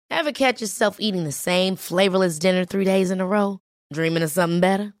Ever catch yourself eating the same flavorless dinner 3 days in a row? Dreaming of something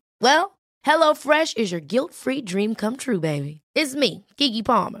better? Well, HelloFresh is your guilt-free dream come true, baby. It's me, Keke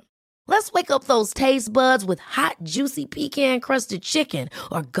Palmer. Let's wake up those taste buds with hot, juicy pecan-crusted chicken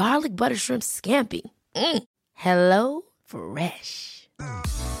or garlic butter shrimp scampi. Hello Fresh.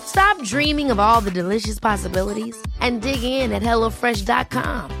 Stop dreaming of all the delicious possibilities and dig in at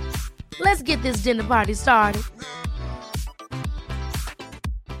HelloFresh.com. Let's get this dinner party started.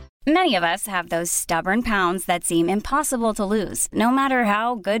 Many of us have those stubborn pounds that seem impossible to lose, no matter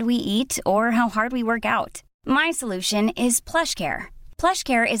how good we eat or how hard we work out. My solution is PlushCare.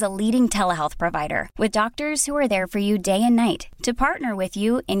 PlushCare is a leading telehealth provider with doctors who are there for you day and night to partner with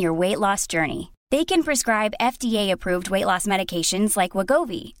you in your weight loss journey. They can prescribe FDA-approved weight loss medications like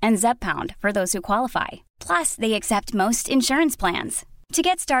Wegovy and Zepbound for those who qualify. Plus, they accept most insurance plans. To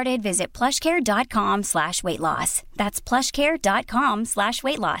get started, visit plushcare.com/weightloss. That's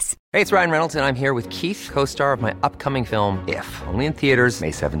plushcare.com/weightloss. Hey, it's Ryan Reynolds, and I'm here with Keith, co-star of my upcoming film, If, only in theaters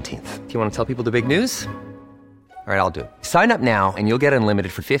May 17th. Do you want to tell people the big news? All right, I'll do it. Sign up now and you'll get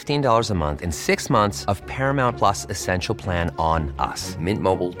unlimited for $15 a month and 6 months of Paramount Plus Essential Plan on us.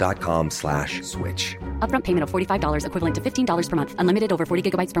 MintMobile.com/switch. Upfront payment of $45 equivalent to $15 per month. Unlimited over 40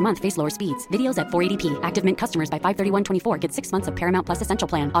 gigabytes per month. Face lower speeds. Videos at 480p. Active Mint customers by 531.24 get 6 months of Paramount Plus Essential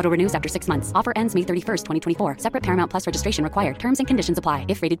Plan. Auto renews after 6 months. Offer ends May 31st, 2024. Separate Paramount Plus registration required. Terms and conditions apply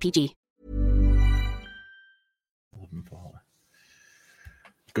if rated PG.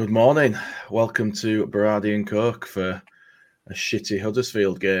 Good morning. Welcome to Berardi and Coke for a shitty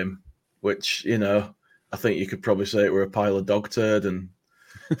Huddersfield game, which, you know, I think you could probably say it were a pile of dog turd and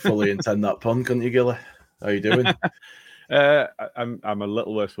fully intend that pun, couldn't you, Gilly? How you doing? I'm a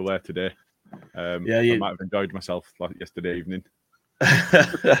little worse for wear today. I might have enjoyed myself like yesterday evening.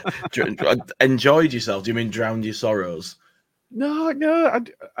 Enjoyed yourself? Do you mean drowned your sorrows? No.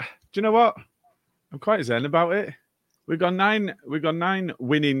 Do you know what? I'm quite zen about it. We've got nine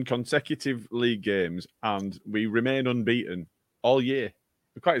winning consecutive league games, and we remain unbeaten all year.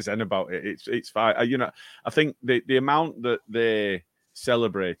 We're quite zen about it. It's fine. I think the amount that they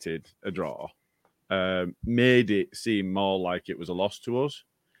celebrated a draw made it seem more like it was a loss to us.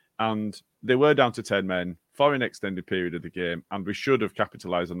 And they were down to 10 men for an extended period of the game, and we should have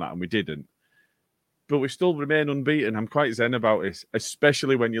capitalised on that, and we didn't. But we still remain unbeaten. I'm quite zen about it,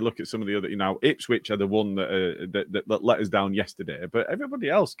 especially when you look at some of the other, Ipswich are the one that let us down yesterday. But everybody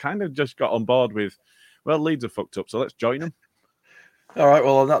else kind of just got on board with, well, Leeds are fucked up, so let's join them. All right,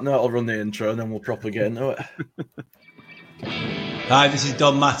 well, on that note, I'll run the intro and then we'll properly get into it. Hi, this is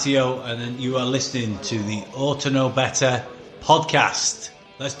Don Matteo, and you are listening to the Ought to Know Better podcast.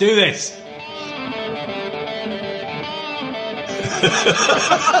 Let's do this.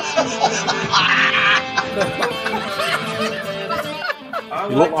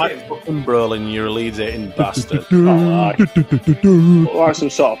 You look like fucking Brolin, you're a Leeds hating bastard. Look like some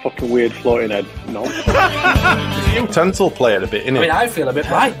sort of fucking weird floating head. No. He's a utensil player a bit, innit? I mean, I feel a bit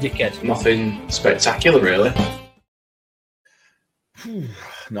right, dickhead. Nothing spectacular, really.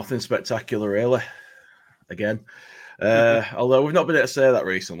 Nothing spectacular, really. Again. Although we've not been able to say that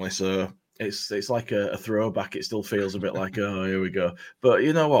recently, so it's like a throwback. It still feels a bit like, oh, here we go. But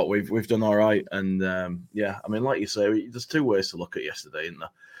you know what? We've done all right. And, I mean, like you say, there's two ways to look at yesterday, isn't there?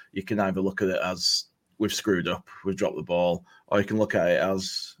 You can either look at it as we've screwed up, we've dropped the ball, or you can look at it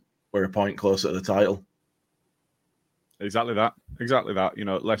as we're a point closer to the title. Exactly that.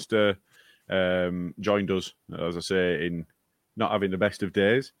 Leicester joined us, as I say, in not having the best of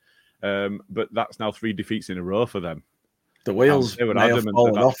days. But that's now 3 defeats in a row for them. The wheels may have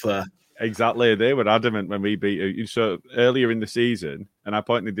fallen off there. Exactly. They were adamant when we beat you. So earlier in the season, and I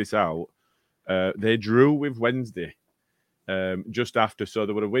pointed this out, they drew with Wednesday just after. So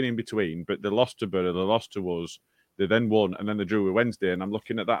they were a win in between, but they lost to Borough, they lost to us. They then won, and then they drew with Wednesday. And I'm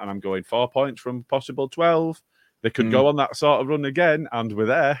looking at that, and I'm going 4 points from possible 12. They could go on that sort of run again, and we're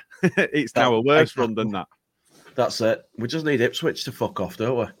there. It's now a worse run than that. That's it. We just need Ipswich to fuck off,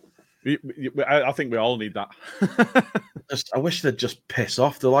 don't we? I think we all need that. I wish they'd just piss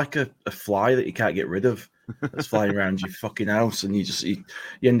off. They're like a fly that you can't get rid of. That's flying around your fucking house, and you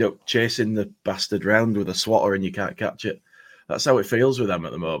end up chasing the bastard round with a swatter, and you can't catch it. That's how it feels with them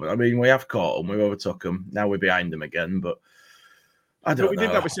at the moment. I mean, we have caught them, we've overtook them. Now we're behind them again, but I don't know. We did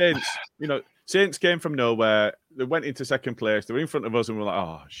that with Saints. Saints came from nowhere. They went into second place. They were in front of us, and we're like,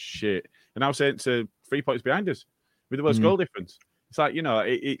 oh shit! And now Saints are 3 points behind us with the worst goal difference. It's like,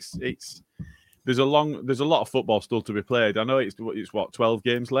 it's there's a lot of football still to be played. I know it's 12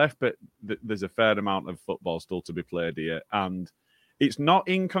 games left, but there's a fair amount of football still to be played here, and it's not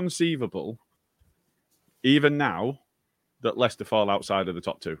inconceivable, even now, that Leicester fall outside of the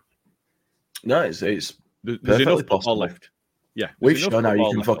top 2. No, it's there's perfectly enough football possible. left. Yeah, We've shown how you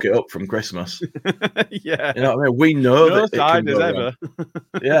can fuck it up from Christmas. Yeah, you know what I mean. We know no that it side can as go ever.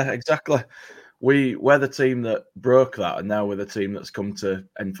 Yeah, exactly. We're the team that broke that, and now we're the team that's come to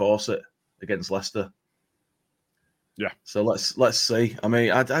enforce it against Leicester. Yeah. So let's see. I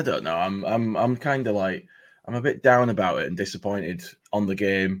mean, I don't know. I'm kind of like I'm a bit down about it and disappointed on the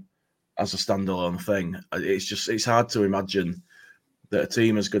game as a standalone thing. It's hard to imagine that a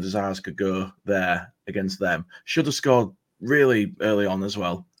team as good as ours could go there against them. Should have scored really early on as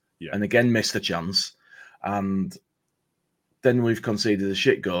well, and again missed a chance, and then we've conceded a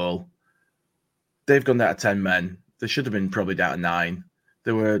shit goal. They've gone down to 10 men. They should have been probably down to 9.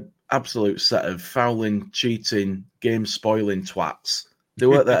 They were absolute set of fouling, cheating, game-spoiling twats. They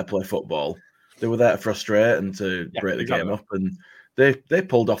weren't there to play football. They were there to frustrate and to break the game up. And they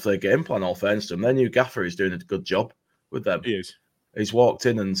pulled off their game plan, all fairness to them. Their new gaffer is doing a good job with them. He is. He's walked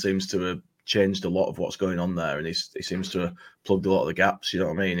in and seems to have changed a lot of what's going on there. And he seems to have plugged a lot of the gaps. You know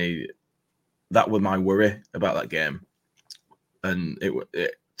what I mean? That was my worry about that game. And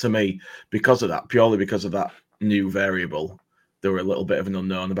it to me, because of that, purely because of that new variable, there were a little bit of an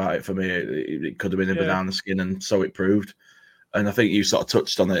unknown about it for me. It could have been a banana skin, and so it proved. And I think you sort of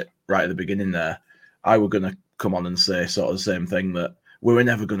touched on it right at the beginning there. I were going to come on and say sort of the same thing, that we were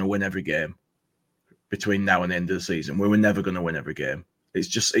never going to win every game between now and the end of the season. We were never going to win every game. It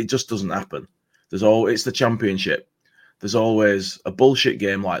just doesn't happen. It's the Championship. There's always a bullshit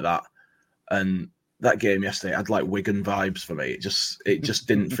game like that, and that game yesterday had like Wigan vibes for me. It just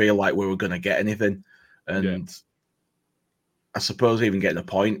didn't feel like we were going to get anything. And I suppose even getting a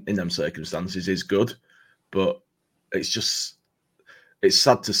point in them circumstances is good, but it's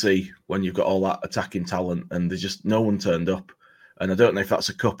sad to see when you've got all that attacking talent and there's just no one turned up. And I don't know if that's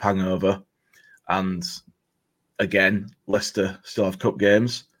a cup hangover. And again, Leicester still have cup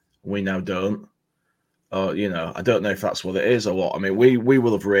games. We now don't. Or, I don't know if that's what it is or what. I mean, we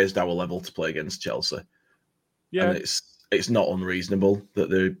will have raised our level to play against Chelsea. Yeah. And it's not unreasonable that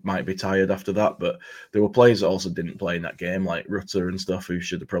they might be tired after that. But there were players that also didn't play in that game, like Rutter and stuff, who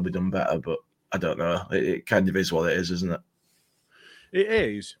should have probably done better. But I don't know. It kind of is what it is, isn't it? It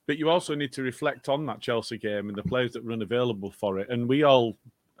is. But you also need to reflect on that Chelsea game and the players that were unavailable for it. And we all,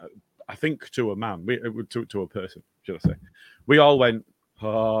 I think to a man, to a person, should I say, we all went,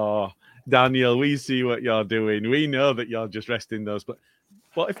 oh, Daniel, we see what you're doing. We know that you're just resting those. But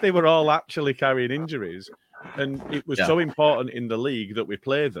what if they were all actually carrying injuries? And it was so important in the league that we've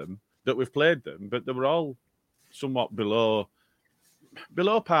played them, but they were all somewhat below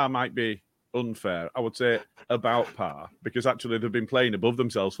par. Might be unfair. I would say about par, because actually they've been playing above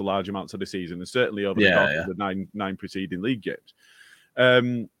themselves for large amounts of the season, and certainly over the course of the nine preceding league games.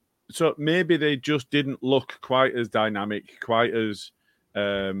 So maybe they just didn't look quite as dynamic, quite as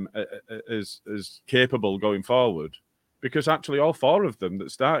capable going forward, because actually all 4 of them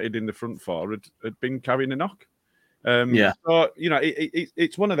that started in the front 4 had been carrying a knock. So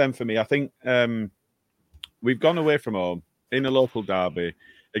it's one of them for me. I think we've gone away from home in a local derby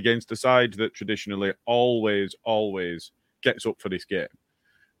against a side that traditionally always gets up for this game.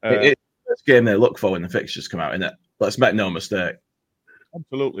 It's the game they look for when the fixtures come out, isn't it? Let's make no mistake.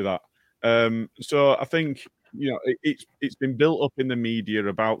 Absolutely that. So I think it's been built up in the media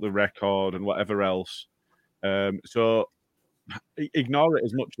about the record and whatever else. So ignore it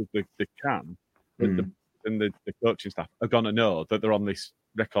as much as they can. But the coaching staff are going to know that they're on this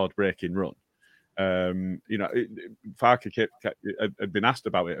record-breaking run. Farke had been asked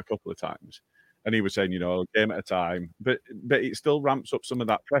about it a couple of times, and he was saying, game at a time. But it still ramps up some of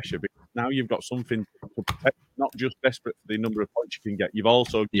that pressure, because now you've got something to protect, not just desperate for the number of points you can get. You've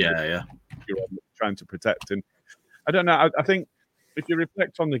also you're trying to protect. And I don't know. I think if you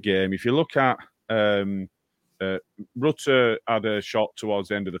reflect on the game, if you look at Rutter had a shot towards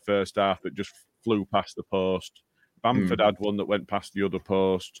the end of the first half that just flew past the post. Bamford had one that went past the other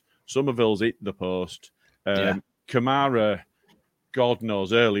post. Somerville's hit the post. Kamara, God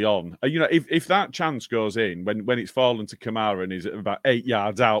knows, early on. If that chance goes in, when it's fallen to Kamara and he's about 8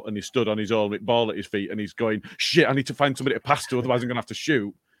 yards out and he's stood on his own with ball at his feet and he's going, shit, I need to find somebody to pass to, otherwise I'm going to have to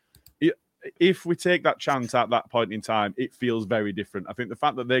shoot. If we take that chance at that point in time, it feels very different. I think the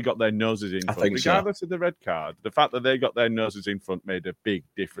fact that they got their noses in front, regardless of the red card, the fact that they got their noses in front made a big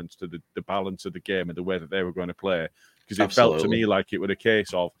difference to the balance of the game and the way that they were going to play. Because it felt to me like it was a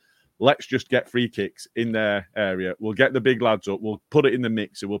case of, let's just get free kicks in their area. We'll get the big lads up. We'll put it in the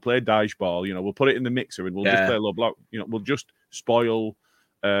mixer. We'll play dice ball. We'll put it in the mixer and we'll just play low block. We'll just spoil,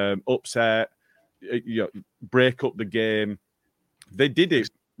 upset, break up the game. They did it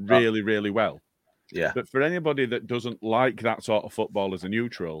really, really well. Yeah. But for anybody that doesn't like that sort of football as a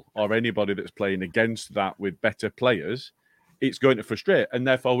neutral, or anybody that's playing against that with better players, it's going to frustrate, and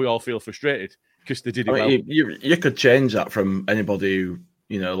therefore we all feel frustrated because they did it well. You could change that from anybody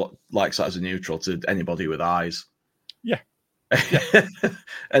who likes that as a neutral to anybody with eyes. Yeah.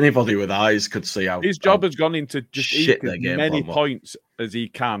 Anybody with eyes could see how his job has gone into just shit as many points as he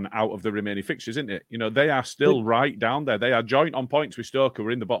can out of the remaining fixtures, isn't it? They are still right down there. They are joint on points with Stoke, who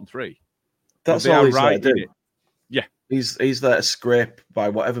are in the bottom 3. That's all he's right in it. Yeah, he's there to scrape by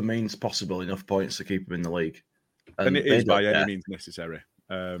whatever means possible enough points to keep him in the league, and it is by any means necessary.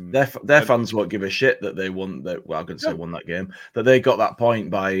 Their fans won't give a shit that they won. I'm going to say won that game. That they got that point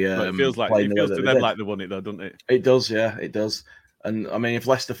by. It feels to them like they won it, though, doesn't it? It does, yeah, it does. And I mean, if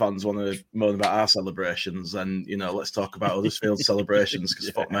Leicester fans want to moan about our celebrations, then let's talk about Huddersfield celebrations because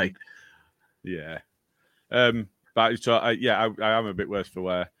fuck me. Yeah. But so I am a bit worse for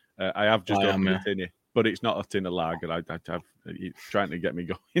wear. I have just opened a tin, but it's not a tin of lager. It's trying to get me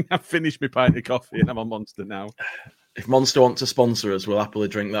going. I've finished my pint of coffee and I'm a Monster now. If Monster want to sponsor us, we'll happily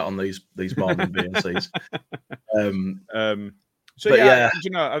drink that on these morning BNCs.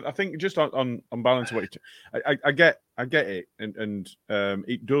 I think just on balance, I get it, and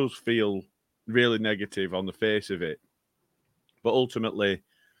it does feel really negative on the face of it, but ultimately,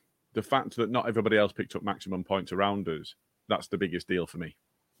 the fact that not everybody else picked up maximum points around us, that's the biggest deal for me.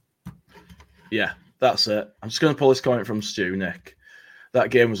 Yeah, that's it. I'm just going to pull this comment from Stu, Nick. That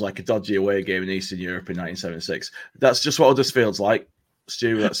game was like a dodgy away game in Eastern Europe in 1976. That's just what Huddersfield's like,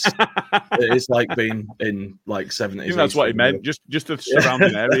 Stu. It's like being in like 70s. I think that's what he meant. Just the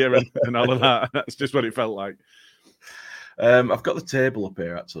surrounding area and all of that. That's just what it felt like. I've got the table up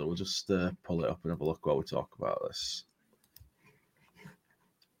here, actually. We'll just pull it up and have a look while we talk about this.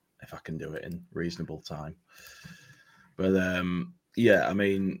 If I can do it in reasonable time. But I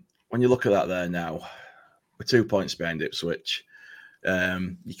mean, when you look at that there now, we're 2 points behind Ipswich.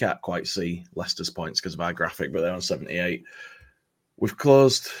 You can't quite see Leicester's points because of our graphic, but they're on 78. We've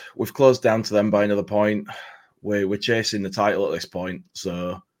closed down to them by another point. We're chasing the title at this point,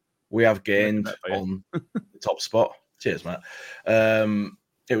 so we have gained on the top spot. Cheers, Matt.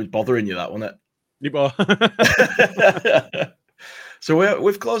 It was bothering you, that, wasn't it? So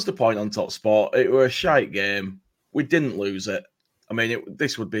we've closed the point on top spot. It was a shite game. We didn't lose it. I mean,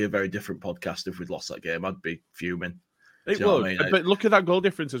 this would be a very different podcast if we'd lost that game. I'd be fuming. It would. I mean? But look at that goal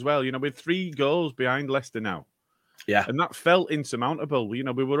difference as well. We're 3 goals behind Leicester now. Yeah. And that felt insurmountable. We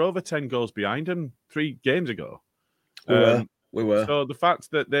were over 10 goals behind them 3 games ago. We were. So the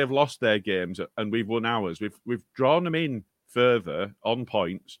fact that they've lost their games and we've won ours, we've drawn them in further on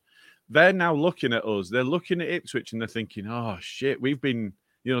points. They're now looking at us. They're looking at Ipswich and they're thinking, oh, shit, we've been,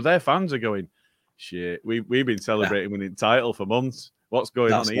 their fans are going, shit, we've been celebrating winning the title for months. What's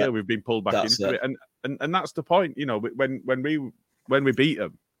going on here? We've been pulled back into it. And that's the point. When we beat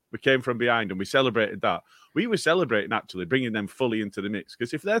them, we came from behind and we celebrated that. We were celebrating actually bringing them fully into the mix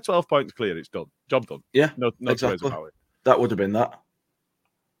because if they're 12 points clear, it's done. Job done. Yeah, no exactly. worries about it. That would have been that.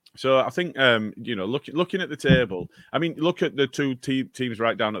 So I think looking at the table, I mean, look at the 2 teams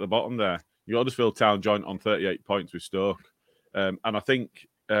right down at the bottom there. You got Huddersfield Town joint on 38 points with Stoke, and I think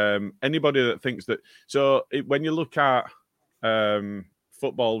anybody that thinks that. So when you look at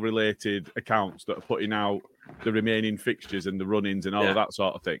football-related accounts that are putting out the remaining fixtures and the run-ins and all of that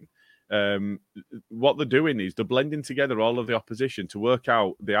sort of thing, what they're doing is they're blending together all of the opposition to work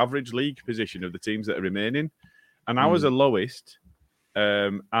out the average league position of the teams that are remaining. And ours are lowest,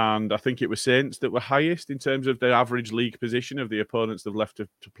 and I think it was Saints that were highest in terms of the average league position of the opponents they've left to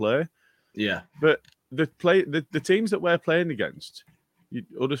play. Yeah. But the teams that we're playing against,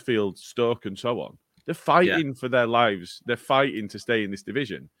 Huddersfield, Stoke and so on, they're fighting for their lives. They're fighting to stay in this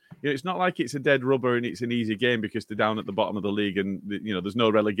division. It's not like it's a dead rubber and it's an easy game because they're down at the bottom of the league and there's no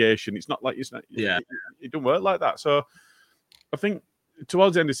relegation. It's not like it don't work like that. So I think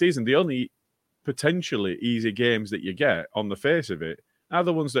towards the end of the season, the only potentially easy games that you get on the face of it are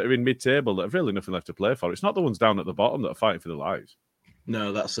the ones that are in mid-table that have really nothing left to play for. It's not the ones down at the bottom that are fighting for their lives.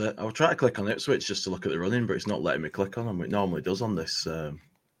 No, that's it. I'll try to click on Ipswich just to look at the running, but it's not letting me click on them. It normally does on this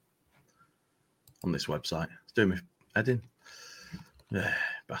website. It's doing me heading. Yeah,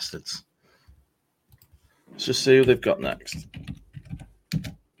 bastards. Let's just see who they've got next.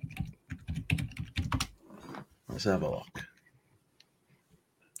 Let's have a look.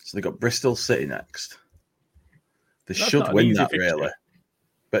 So they've got Bristol City next. They should win that, really.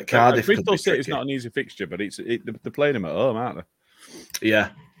 But Cardiff. Bristol City's not an easy fixture, but they're playing them at home, aren't they?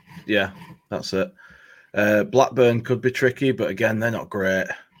 Yeah, that's it. Blackburn could be tricky, but again, they're not great.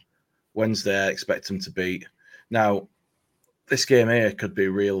 Wednesday, I expect them to beat. Now, this game here could be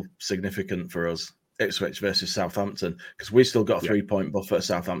real significant for us Ipswich versus Southampton, because we've still got a 3-point buffer at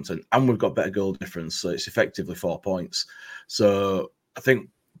Southampton, and we've got better goal difference, so it's effectively 4 points. So I think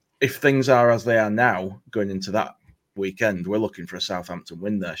if things are as they are now going into that weekend, we're looking for a Southampton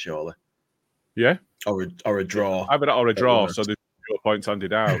win there, surely. Yeah, or a draw. Either that or a draw, so there's 4 points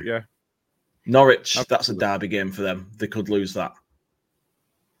handed out. Yeah, Norwich, that's a derby game for them. They could lose that.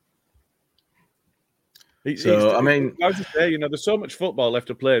 I mean, I was just say, there's so much football left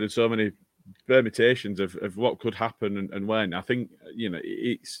to play. There's so many permutations of what could happen and when. I think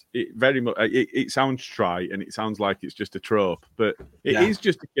it very much it sounds trite and it sounds like it's just a trope, but it is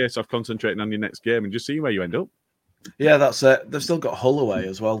just a case of concentrating on your next game and just seeing where you end up. Yeah, that's it. They've still got Hull away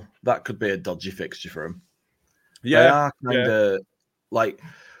as well. That could be a dodgy fixture for them. Yeah, they are kind of like.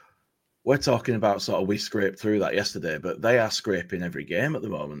 We're talking about sort of we scraped through that yesterday, but they are scraping every game at the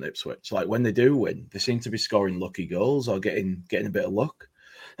moment, Ipswich. Like when they do win, they seem to be scoring lucky goals or getting a bit of luck.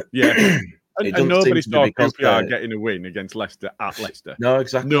 Yeah. and nobody saw QPR getting a win against Leicester at Leicester. No,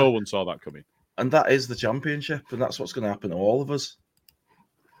 exactly. No one saw that coming. And that is the championship, and that's what's going to happen to all of us.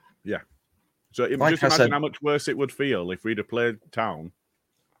 Yeah. So just imagine how much worse it would feel if we'd have played Town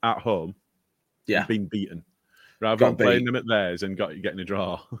at home and been beaten, rather than playing them at theirs and getting a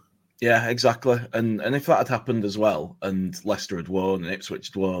draw. Yeah, exactly. And if that had happened as well, and Leicester had won, and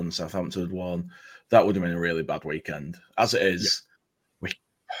Ipswich had won, Southampton had won, that would have been a really bad weekend. As it is,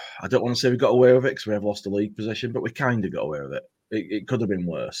 I don't want to say we got away with it because we have lost a league position, but we kind of got away with it. It could have been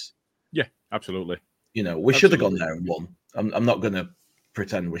worse. Yeah, absolutely. We should have gone there and won. I'm not going to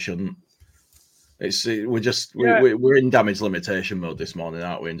pretend we shouldn't. We're in damage limitation mode this morning,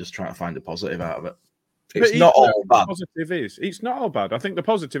 aren't we? And just trying to find a positive out of it. It's not all bad. The positive is it's not all bad. I think the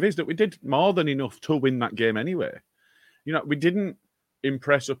positive is that we did more than enough to win that game anyway. We didn't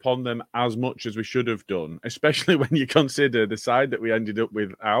impress upon them as much as we should have done, especially when you consider the side that we ended up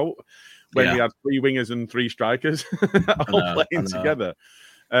without, when we had 3 wingers and 3 strikers all playing together.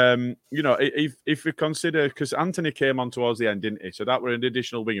 If we consider, because Anthony came on towards the end, didn't he? So that were an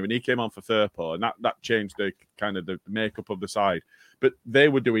additional winger, and he came on for Firpo, and that changed the kind of the makeup of the side. But they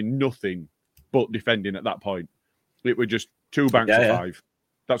were doing nothing but defending at that point. It were just 2 banks of 5.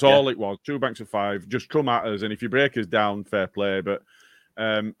 That's all it was. 2 banks of 5. Just come at us, and if you break us down, fair play. But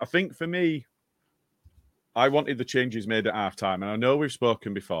I think for me, I wanted the changes made at halftime, and I know we've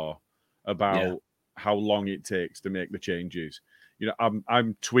spoken before about how long it takes to make the changes. I'm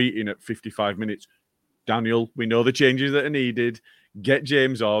tweeting at 55 minutes. Daniel, we know the changes that are needed. Get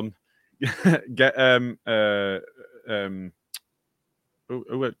James on. Get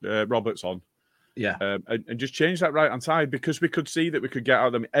Roberts on. Yeah. And just change that right-hand side, because we could see that we could get out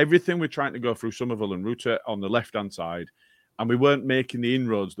of them. Everything we're trying to go through Somerville and Rutter on the left-hand side, and we weren't making the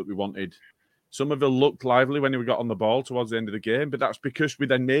inroads that we wanted. Somerville looked lively when we got on the ball towards the end of the game, but that's because we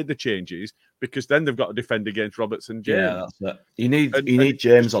then made the changes, because then they've got to defend against Roberts and James. Yeah, that's it. You need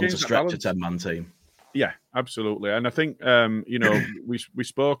James on to stretch a 10-man team. Yeah, absolutely. And I think, we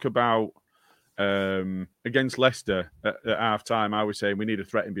spoke about against Leicester at half-time, I was saying we need a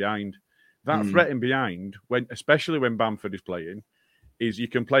threat in behind. That threat in behind, especially when Bamford is playing, is you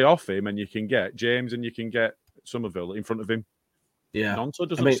can play off him and you can get James and you can get Somerville in front of him. Yeah, Nonso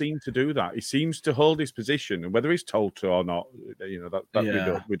doesn't seem to do that. He seems to hold his position, and whether he's told to or not, we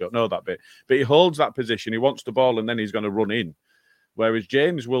don't know that bit. But he holds that position. He wants the ball, and then he's going to run in. Whereas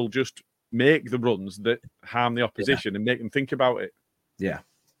James will just make the runs that harm the opposition and make them think about it. Yeah,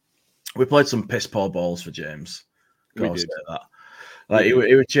 we played some piss poor balls for James. We did say that. Like he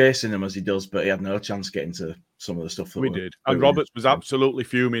was chasing him as he does, but he had no chance getting to some of the stuff that we did. And Roberts was absolutely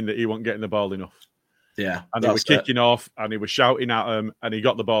fuming that he wasn't getting the ball enough. Yeah, and he was kicking off, and he was shouting at him, and he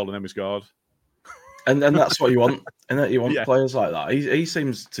got the ball, and then we scored. And that's what you want, and you want players like that. He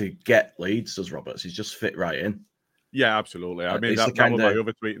seems to get leads, does Roberts? He's just fit right in. Yeah, absolutely. I mean, that was my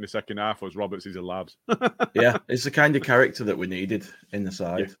other tweet in the second half was Roberts is a lad. Yeah, it's the kind of character that we needed in the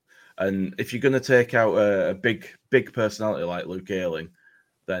side. Yeah. And if you're going to take out a big personality like Luke Ayling,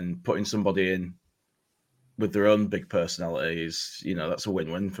 then putting somebody in with their own big personality is, that's a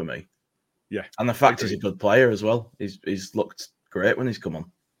win-win for me. Yeah. And the fact he's a good player as well. He's looked great when he's come on.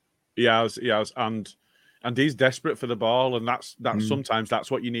 He has. And he's desperate for the ball, and that's sometimes that's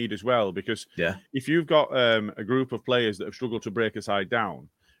what you need as well, because if you've got a group of players that have struggled to break a side down,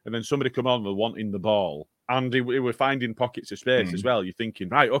 and then somebody come on with wanting the ball, and they were finding pockets of space as well, you're thinking,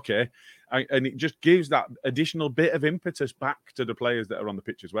 right, okay, and it just gives that additional bit of impetus back to the players that are on the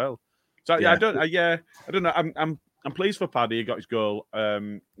pitch as well. So I don't know. I'm pleased for Paddy. He got his goal.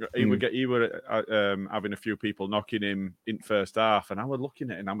 He were having a few people knocking him in first half, and I was looking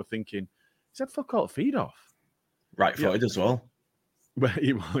at it and I was thinking, he said, "Fuck all, feed off." Right footed as well. But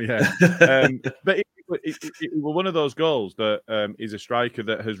it was one of those goals that is a striker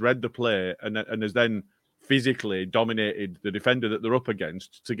that has read the play and has then physically dominated the defender that they're up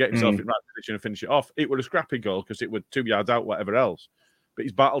against to get himself in right position and finish it off. It was a scrappy goal because it was 2 yards out, whatever else. But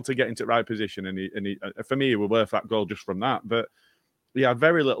he's battled to get into the right position, and he for me, it was worth that goal just from that. But he had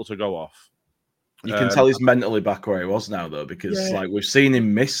very little to go off. You can tell he's mentally back where he was now, though, because like we've seen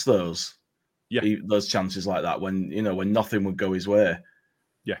him miss those chances like that when nothing would go his way.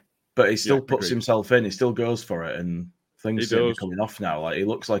 Yeah, but he still puts himself in. He still goes for it, and things seem to be coming off now. Like he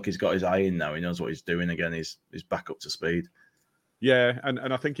looks like he's got his eye in now. He knows what he's doing again. He's back up to speed. Yeah,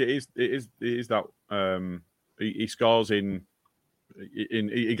 and I think it is that he scores in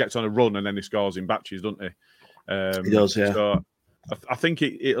he gets on a run and then he scores in batches, doesn't he? He does, yeah. So I think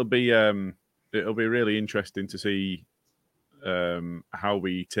it'll be really interesting to see how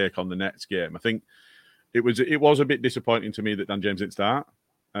we take on the next game. I think it was a bit disappointing to me that Dan James didn't start.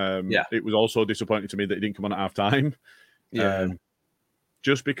 It was also disappointing to me that he didn't come on at half time. Yeah.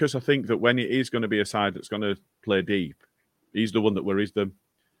 Just because I think that when it is going to be a side that's going to play deep, he's the one that worries them.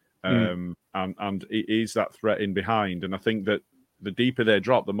 And it is that threat in behind. And I think that the deeper they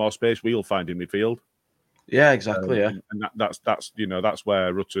drop, the more space we'll find in midfield. Yeah, exactly. And that's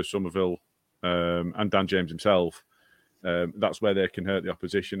where Rutter, Somerville, and Dan James himself, that's where they can hurt the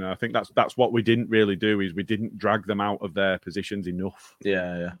opposition. And I think that's what we didn't really do, is we didn't drag them out of their positions enough.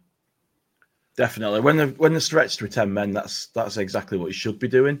 Yeah. Definitely. When they're stretched with 10 men, that's exactly what you should be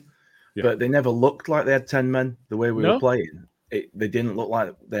doing. Yeah. But they never looked like they had 10 men the way we were playing. They didn't look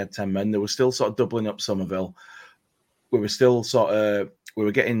like they had 10 men. They were still sort of doubling up Somerville. We were still we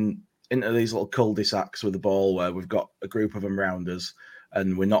were getting into these little cul-de-sacs with the ball where we've got a group of them round us,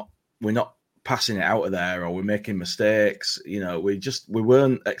 and we're not passing it out of there, or we're making mistakes. We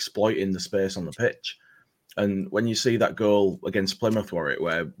weren't exploiting the space on the pitch. And when you see that goal against Plymouth,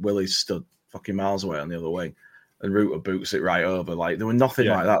 where Willie stood fucking miles away on the other wing and Rutter boots it right over, like there was nothing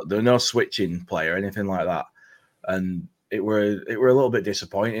like that. There was no switching play or anything like that. And it were a little bit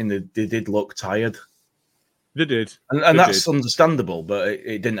disappointing. They did look tired. They did. And that's understandable, but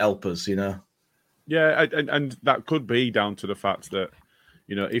it didn't help us, Yeah, and that could be down to the fact that,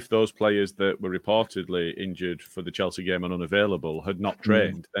 if those players that were reportedly injured for the Chelsea game and unavailable had not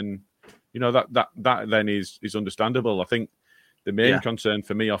trained, then, that then is understandable. I think the main concern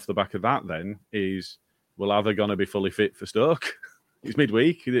for me off the back of that then is, well, are they going to be fully fit for Stoke? It's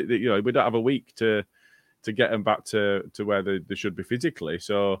midweek. We don't have a week to get them back to where they should be physically.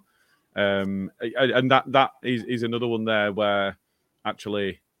 So, and that is another one there where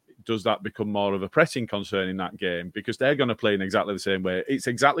actually does that become more of a pressing concern in that game, because they're going to play in exactly the same way. It's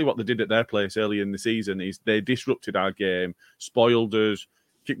exactly what they did at their place early in the season. Is they disrupted our game, spoiled us,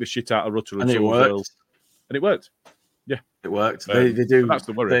 kicked the shit out of Rutter and Somerville, and it worked. Yeah, it worked. They do. That's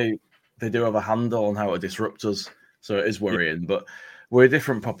the worry. They do have a handle on how to disrupt us, so it is worrying. But we're a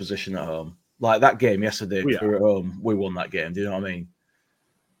different proposition at home. Like that game yesterday, we were at home. We won that game. Do you know what I mean?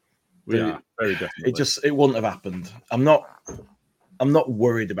 We are very definitely. It wouldn't have happened. I'm not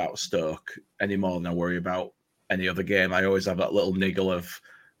worried about Stoke any more than I worry about any other game. I always have that little niggle of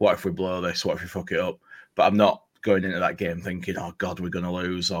what if we blow this, what if we fuck it up. But I'm not going into that game thinking, oh God, we're going to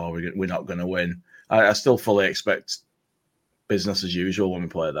lose or we're not going to win. I still fully expect business as usual when we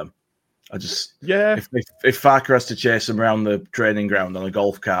play them. If Farker has to chase them around the training ground on a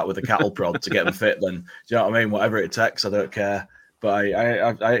golf cart with a cattle prod to get them fit, then do you know what I mean? Whatever it takes, I don't care. But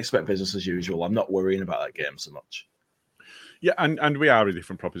I expect business as usual. I'm not worrying about that game so much. Yeah, and we are a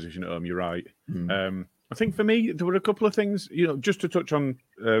different proposition at home. You're right. I think for me, there were a couple of things, just to touch on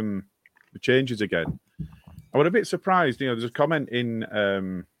the changes again. I was a bit surprised. There's a comment in,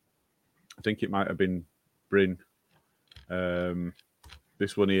 I think it might have been Bryn,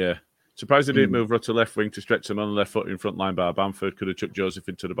 this one here. Surprised they didn't move Rutter left wing to stretch them on the left foot in front line bar. Bamford could have chucked Joseph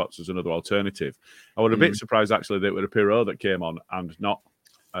into the box as another alternative. I was a bit surprised, actually, that it was a Pirot that came on and not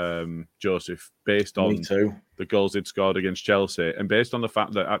Joseph, based on the goals they'd scored against Chelsea, and based on the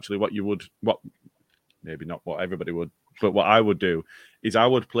fact that actually maybe not what everybody would, but what I would do is I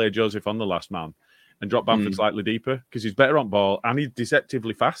would play Joseph on the last man and drop Bamford slightly deeper, because he's better on ball and he's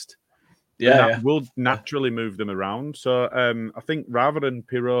deceptively fast. That will naturally move them around. So I think rather than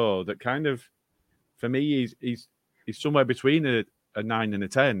Pirot, that kind of, for me, he's somewhere between a 9 and a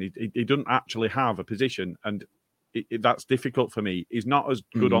 10. He doesn't actually have a position, and that's difficult for me. He's not as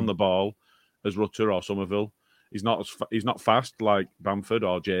good on the ball as Rutter or Somerville. He's not fast like Bamford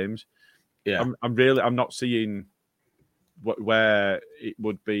or James. Yeah, I'm not seeing where it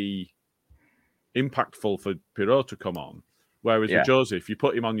would be impactful for Pirot to come on. Whereas with Joseph, you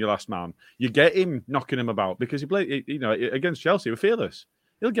put him on your last man, you get him knocking him about, because he played, against Chelsea, we're fearless.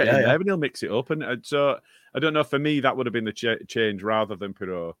 He'll get in there and he'll mix it up. And so I don't know. For me, that would have been the change rather than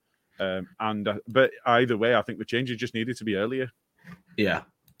Pirot. But either way, I think the changes just needed to be earlier. Yeah,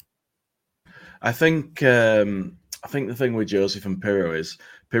 I think the thing with Joseph and Pirot is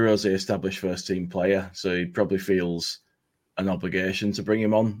Pirot's the established first team player, so he probably feels an obligation to bring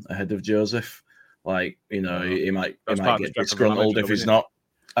him on ahead of Joseph. Like, you know, he might get disgruntled if he's not.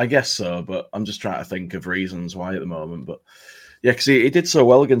 I guess so, but I'm just trying to think of reasons why at the moment. But yeah, because he did so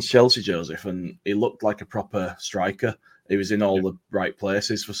well against Chelsea, Joseph, and he looked like a proper striker. He was in all the right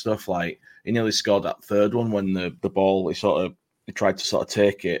places for stuff. Like, he nearly scored that third one when the ball, he tried to sort of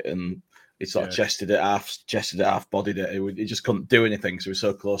take it and he sort of chested it half, bodied it. He just couldn't do anything, so he was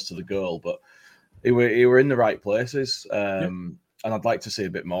so close to the goal. But he were in the right places. And I'd like to see a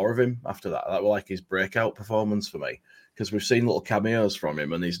bit more of him after that. That was like his breakout performance for me, because we've seen little cameos from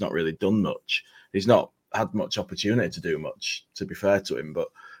him and he's not really done much. He's not had much opportunity to do much, to be fair to him. But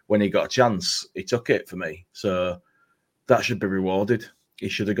when he got a chance, he took it for me. So that should be rewarded. He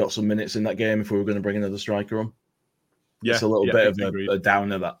should have got some minutes in that game if we were going to bring another striker on. Yeah, it's a little bit of a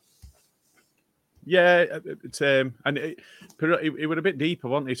downer, that. Yeah, and it was a bit deeper,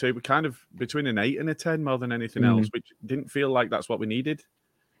 wasn't it? So it was kind of between an 8 and a 10 more than anything else, which didn't feel like that's what we needed.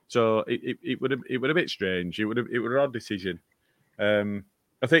 So it would a bit strange. It would an odd decision. I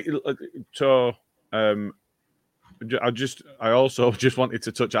think so. I also just wanted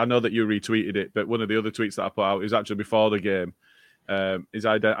to touch. I know that you retweeted it, but one of the other tweets that I put out is actually before the game. Is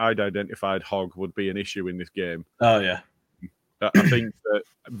I'd identified Hogg would be an issue in this game. Oh yeah. I think that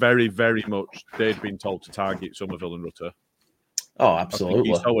very, very much they'd been told to target Somerville and Rutter. Oh, absolutely. I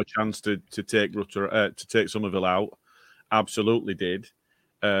think he saw a chance to take Rutter, to take Somerville out. Absolutely did.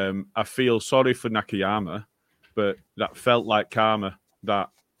 I feel sorry for Nakayama, but that felt like karma,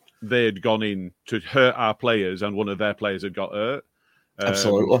 that they had gone in to hurt our players and one of their players had got hurt.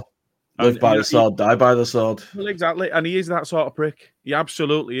 Absolutely. Live by the sword, die by the sword. Well, exactly. And he is that sort of prick. He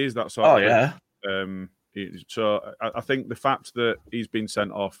absolutely is that sort of prick. Yeah. So I think the fact that he's been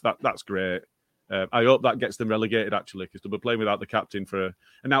sent off, that's great. I hope that gets them relegated, actually, because they'll be playing without the captain and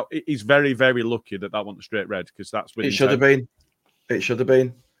now he's very, very lucky that wasn't a straight red, because that's with it should have been. It should have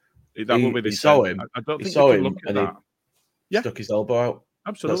been. That will be the saw him. I don't think he saw him look at that. He stuck his elbow out.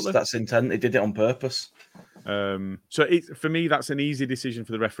 Absolutely. That's intent. He did it on purpose. So for me, that's an easy decision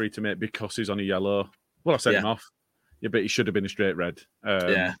for the referee to make because he's on a yellow. Well, I sent him off. Yeah, but he should have been a straight red.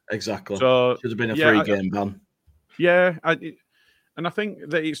 Yeah, exactly. So should have been a 3-game ban. Yeah, and I think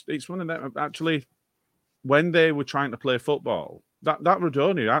that it's one of them. Actually, when they were trying to play football, that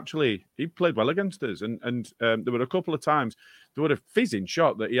Rodoni actually he played well against us, and there were a couple of times there was a fizzing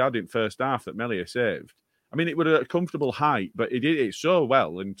shot that he had in first half that Melia saved. I mean, it was at a comfortable height, but he did it so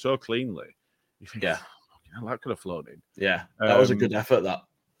well and so cleanly. You think, that could have flown in. Yeah, that was a good effort. That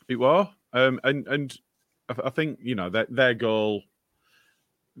it was, and I think their goal,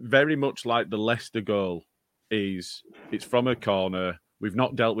 very much like the Leicester goal, it's from a corner. We've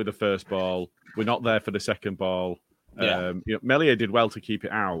not dealt with the first ball. We're not there for the second ball. Yeah. Melia did well to keep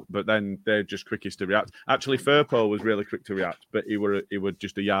it out, but then they're just quickest to react. Actually, Firpo was really quick to react, but he were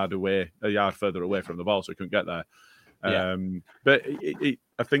just a yard further away from the ball, so he couldn't get there. Yeah. But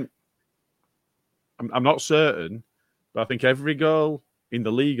I think I'm not certain, but I think every goal in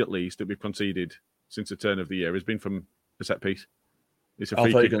the league, at least, that we've conceded since the turn of the year has been from a set piece. It's a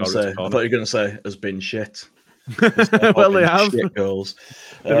free kick. I thought you were going to say has been shit. Well, they have shit goals.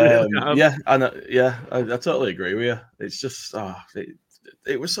 Really have. Yeah, I totally agree with you. It's just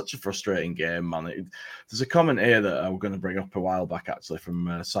it was such a frustrating game, man. There's a comment here that I'm going to bring up a while back, actually,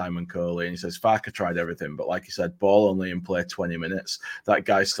 from Simon Coley, and he says Farke tried everything, but like he said, ball only in play 20 minutes. That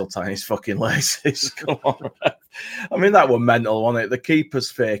guy's still tying his fucking laces. Come on, I mean, that was mental, wasn't it? The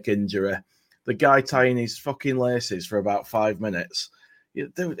keeper's fake injury, the guy tying his fucking laces for about 5 minutes.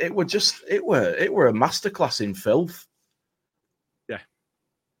 It were a masterclass in filth. Yeah,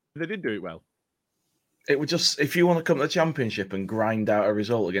 they did do it well. It would just, if you want to come to the Championship and grind out a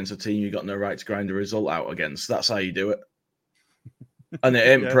result against a team you got no right to grind a result out against, that's how you do it. And it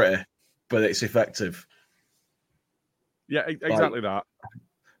ain't pretty, but it's effective. Yeah, exactly that.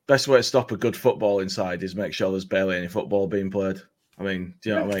 Best way to stop a good football inside is make sure there's barely any football being played. I mean, do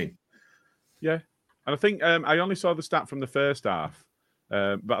you know what I mean? Yeah, and I think I only saw the stat from the first half.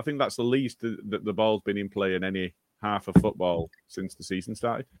 But I think that's the least that the ball's been in play in any half of football since the season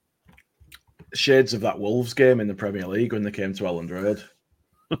started. Shades of that Wolves game in the Premier League when they came to Elland Road.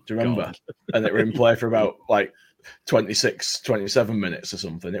 Do you remember? And they were in play for about 26, 27 minutes or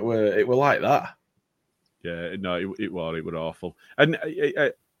something. It were like that. Yeah, no, it was awful. And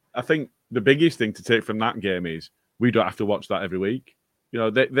I think the biggest thing to take from that game is we don't have to watch that every week. You know,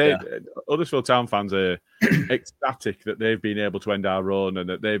 they Huddersfield Town fans are ecstatic that they've been able to end our run and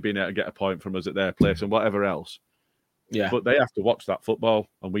that they've been able to get a point from us at their place and whatever else. Yeah. But they have to watch that football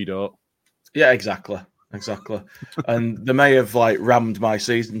and we don't. Yeah, exactly. And they may have like rammed my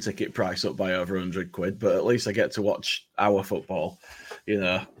season ticket price up by over £100, but at least I get to watch our football. You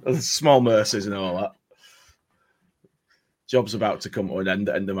know, small mercies and all that. Job's about to come to an end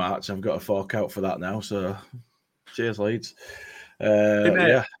at the end of March. I've got a fork out for that now. So, cheers, Leeds.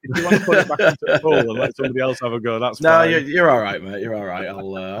 If you want to put it back into the pool and let somebody else have a go, that's no, fine. you're all right, mate. You're all right.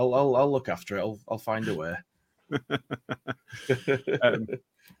 I'll look after it. I'll find a way.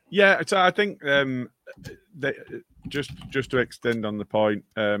 So I think just to extend on the point,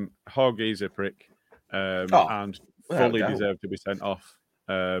 Hogg is a prick and fully deserved to be sent off.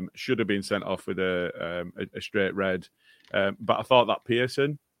 Should have been sent off with a straight red. But I thought that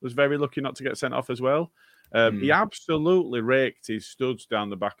Pearson was very lucky not to get sent off as well. He absolutely raked his studs down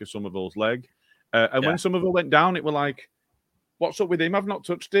the back of Somerville's leg. When Somerville went down, it were like, what's up with him? I've not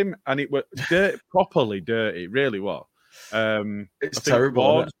touched him. And it was properly dirty. It really was. It's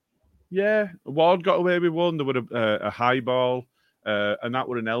terrible. Ward got away with one. There was a high ball, and that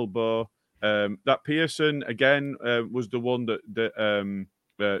was an elbow. That Pearson, again, was the one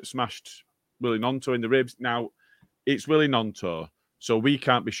that smashed Willie Nonto in the ribs. Now, it's Willie Nonto. So we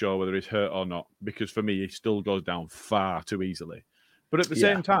can't be sure whether he's hurt or not, because for me, he still goes down far too easily. But at the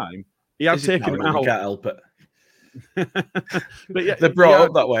same time, he had taken him out. You can't help it. But they're brought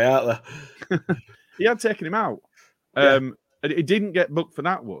up that way, aren't they? He had taken him out. And he didn't get booked for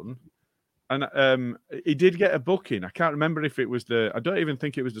that one. And he did get a booking. I can't remember if it was I don't even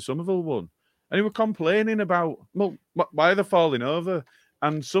think it was the Somerville one. And he was complaining about, well, why are they falling over?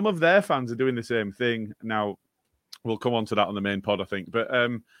 And some of their fans are doing the same thing. Now, we'll come on to that on the main pod, I think. But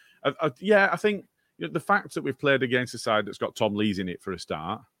I think the fact that we've played against a side that's got Tom Lees in it for a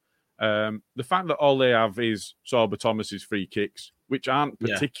start, the fact that all they have is Sorba Thomas's free kicks, which aren't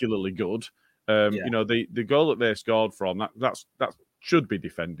particularly good. You know, the goal that they scored from, that should be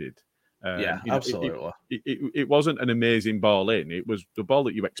defended. Absolutely. It wasn't an amazing ball in. It was the ball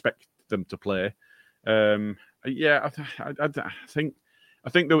that you expect them to play. I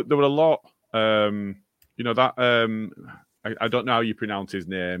think there were a lot. I don't know how you pronounce his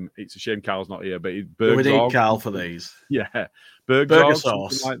name. It's a shame Carl's not here, but we need Carl for these. Yeah, burger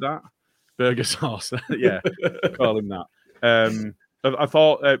sauce, like that. Burger sauce. Yeah, call him that. I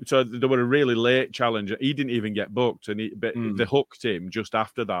thought so. There were a really late challenge. He didn't even get booked, and they hooked him just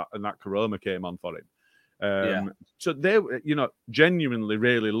after that, and that Karoma came on for him. So they, genuinely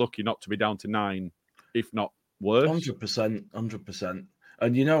really lucky not to be down to 9, if not worse. 100%.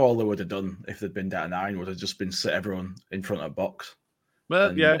 And all they would have done if they'd been down to 9 would have just been sit everyone in front of a box.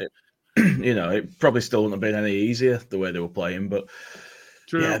 Well, it probably still wouldn't have been any easier the way they were playing, but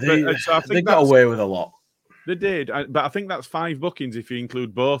true. They got away with a lot. They did, but I think that's 5 bookings if you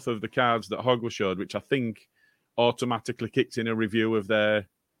include both of the cards that Hogg was showed, which I think automatically kicks in a review of their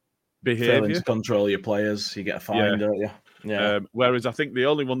behaviour. Failing to control your players, you get a fine, don't you? Yeah. Whereas I think the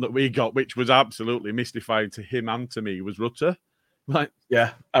only one that we got, which was absolutely mystifying to him and to me, was Rutter. Like,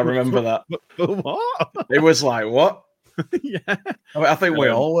 yeah, I remember that. What? It was like, what? Yeah. I think we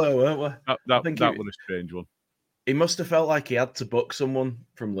all were, weren't we? That was a strange one. He must have felt like he had to book someone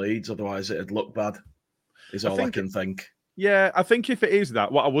from Leeds, otherwise it'd look bad. Is all I can think. Yeah, I think if it is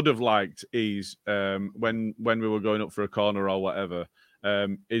that, what I would have liked is when we were going up for a corner or whatever,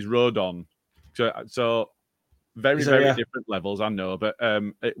 is Rodon. So very different levels, I know. But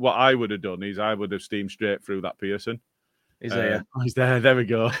what I would have done is I would have steamed straight through that Pearson. He's there. He's there. There we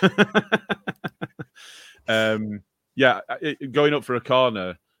go. Going up for a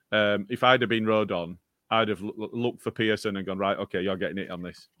corner. If I'd have been Rodon, I'd have looked for Pearson and gone, right, okay, you're getting it on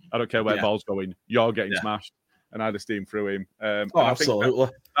this. I don't care where the ball's going. You're getting smashed. And I'd have steamed through him. Absolutely.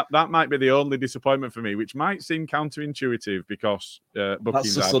 That might be the only disappointment for me, which might seem counterintuitive because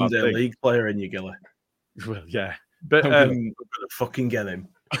that's the Sunday League player in you, Gilly. Well, yeah. But I'm gonna fucking get him.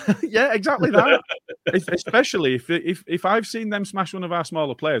 Yeah, exactly that. Especially if I've seen them smash one of our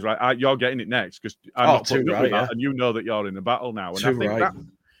smaller players, right? You're getting it next because I'm not putting up with that, and you know that you're in a battle now. And I think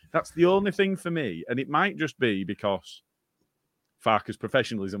that's the only thing for me, and it might just be because Farker's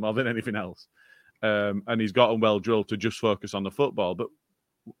professionalism more than anything else, and he's gotten well drilled to just focus on the football. But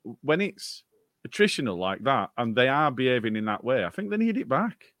when it's attritional like that, and they are behaving in that way, I think they need it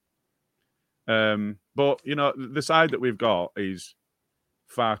back. But the side that we've got is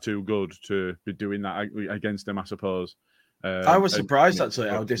far too good to be doing that against them, I suppose. I was surprised actually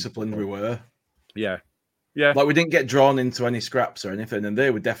how disciplined we were. Yeah. Like we didn't get drawn into any scraps or anything, and they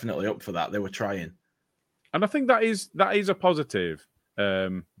were definitely up for that. They were trying, and I think that is a positive.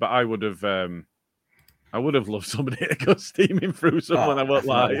 But I would have loved somebody to go steaming through someone. I won't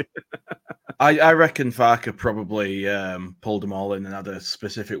lie. I reckon Farker probably pulled them all in and had a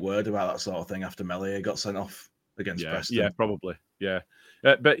specific word about that sort of thing after Melier got sent off against Preston. Yeah, probably. Yeah.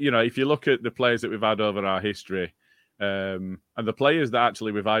 But, if you look at the players that we've had over our history and the players that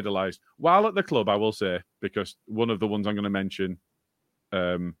actually we've idolised, while at the club, I will say, because one of the ones I'm going to mention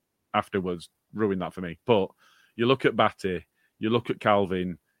afterwards ruined that for me. But you look at Batty, you look at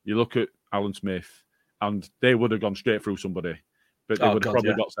Calvin, you look at Alan Smith, and they would have gone straight through somebody, but they would have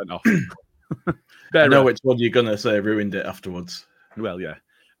probably got sent off. I know which one you're going to say ruined it afterwards. Well, yeah.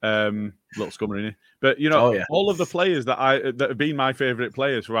 Little scummer in it. But, all of the players that have been my favourite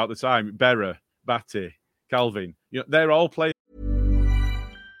players throughout the time, Berra, Batty, Calvin, they're all players.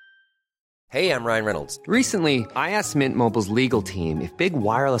 Hey, I'm Ryan Reynolds. Recently, I asked Mint Mobile's legal team if big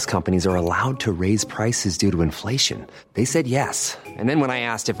wireless companies are allowed to raise prices due to inflation. They said yes. And then when I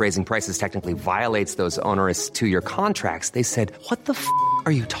asked if raising prices technically violates those onerous 2-year contracts, they said, "What the f***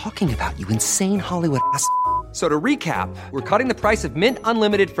 are you talking about, you insane Hollywood ass?" So to recap, we're cutting the price of Mint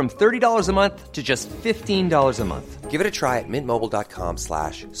Unlimited from $30 a month to just $15 a month. Give it a try at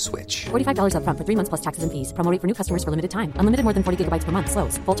mintmobile.com/switch. $45 up front for 3 months plus taxes and fees. Promo rate for new customers for limited time. Unlimited more than 40 gigabytes per month.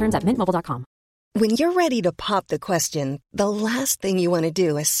 Slows full terms at mintmobile.com. When you're ready to pop the question, the last thing you want to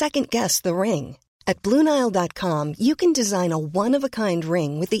do is second-guess the ring. At BlueNile.com, you can design a one-of-a-kind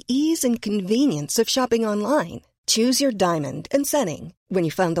ring with the ease and convenience of shopping online. Choose your diamond and setting. When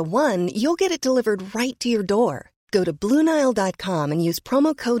you find the one, you'll get it delivered right to your door. Go to BlueNile.com and use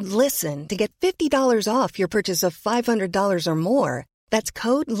promo code LISTEN to get $50 off your purchase of $500 or more. That's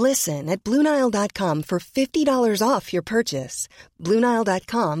code LISTEN at BlueNile.com for $50 off your purchase.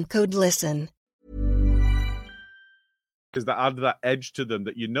 BlueNile.com, code LISTEN. Because that add that edge to them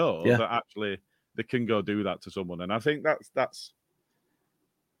that that actually they can go do that to someone. And I think that's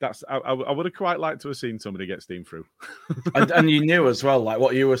I would have quite liked to have seen somebody get steamed through. and you knew as well, like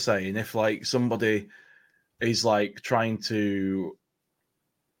what you were saying, if like somebody is like trying to,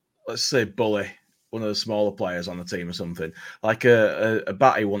 let's say, bully one of the smaller players on the team or something, like a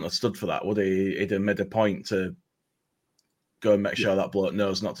Batty wouldn't have stood for that, would he? He'd have made a point to go and make sure that bloke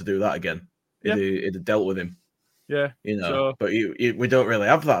knows not to do that again. He'd have dealt with him. Yeah, but we don't really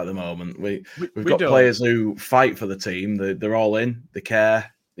have that at the moment. We've got players who fight for the team. They're all in. They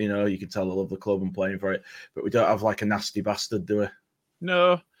care. You can tell they love the club and playing for it. But we don't have like a nasty bastard, do we?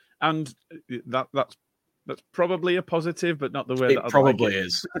 No, and that's probably a positive, but not the way that I'd probably like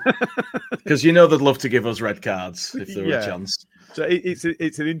is. Because they'd love to give us red cards if there were a chance. So it's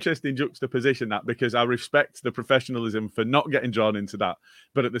an interesting juxtaposition because I respect the professionalism for not getting drawn into that,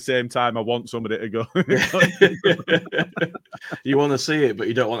 but at the same time I want somebody to go. You want to see it, but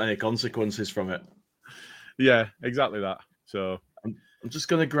you don't want any consequences from it. Yeah, exactly that. So I'm just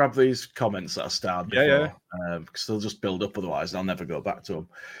going to grab these comments that I started before, because they'll just build up otherwise, and I'll never go back to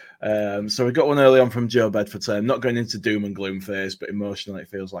them. So we got one early on from Joe Bedford saying, "Not going into doom and gloom phase, but emotionally it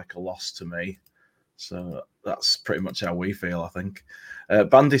feels like a loss to me." So that's pretty much how we feel, I think.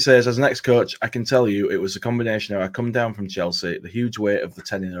 Bandy says, "As an ex-coach, I can tell you it was a combination of I come down from Chelsea, the huge weight of the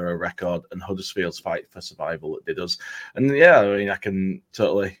 10-in-a-row record, and Huddersfield's fight for survival that did us." And yeah, I mean, I can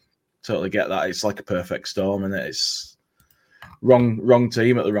totally get that. It's like a perfect storm, and it's wrong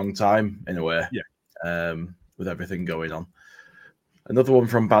team at the wrong time in a way. Yeah. With everything going on. Another one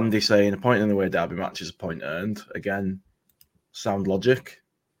from Bandy saying, "A point in the way derby match is a point earned." Again, sound logic.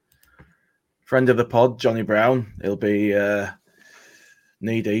 Friend of the pod, Johnny Brown. He'll be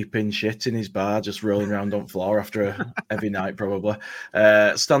knee deep in shit in his bar, just rolling around on the floor after a heavy night, probably.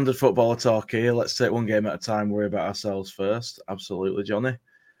 Standard footballer talk here. Let's take one game at a time, worry about ourselves first. Absolutely, Johnny.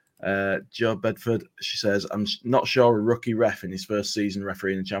 Joe Bedford, she says, "I'm not sure a rookie ref in his first season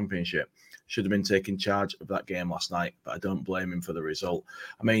refereeing the Championship should have been taking charge of that game last night, but I don't blame him for the result."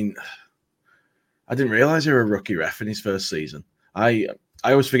 I mean, I didn't realise he was a rookie ref in his first season. I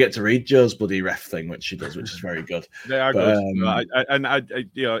always forget to read Joe's bloody ref thing, which she does, which is very good. They are good.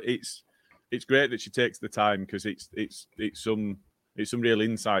 It's great that she takes the time because it's some real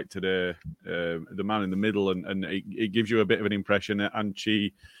insight to the man in the middle, and it gives you a bit of an impression, and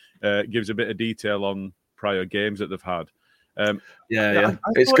she gives a bit of detail on prior games that they've had.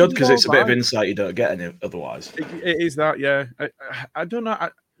 It's good because it's a bit of insight you don't get any otherwise. It is that, yeah. I don't know.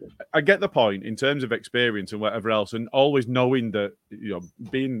 I get the point in terms of experience and whatever else, and always knowing that,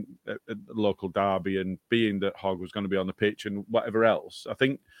 being a local derby and being that Hogg was going to be on the pitch and whatever else. I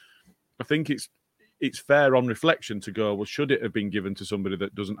think it's fair on reflection to go, well, should it have been given to somebody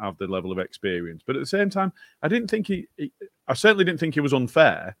that doesn't have the level of experience? But at the same time, I certainly didn't think he was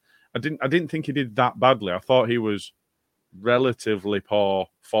unfair. I didn't think he did that badly. I thought he was relatively poor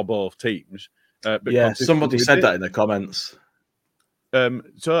for both teams. But somebody said that in the comments.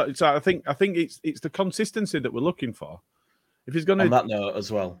 So I think it's the consistency that we're looking for. If he's going to on that note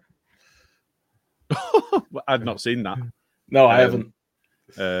as well, I'd not seen that. No, I haven't.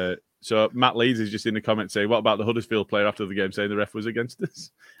 So Matt Leeds is just in the comments saying, "What about the Huddersfield player after the game saying the ref was against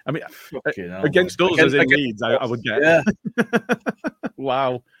us?" I mean, against us as in Leeds, I would get. Yeah.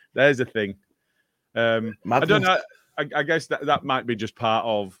 Wow, there's a thing. I don't know. I guess that might be just part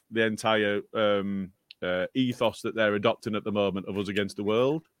of the entire ethos that they're adopting at the moment of us against the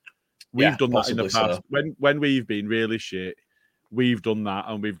world. We've done that in the past. So. When we've been really shit, we've done that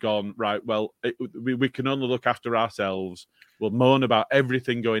and we've gone, right, well, we can only look after ourselves. We'll moan about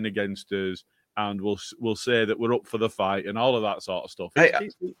everything going against us and we'll say that we're up for the fight and all of that sort of stuff.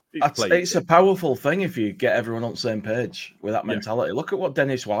 It's a powerful thing if you get everyone on the same page with that mentality. Yeah. Look at what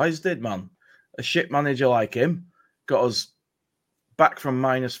Dennis Wise did, man. A shit manager like him got us back from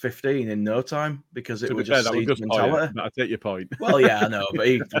 -15 in no time because it was just siege mentality. I take your point. Well, yeah, I know, but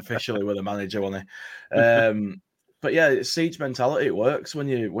he officially was a manager, wasn't he? But yeah, it's siege mentality. It works when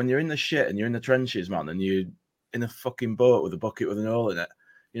you're in the shit and you're in the trenches, man, and you're in a fucking boat with a bucket with an hole in it.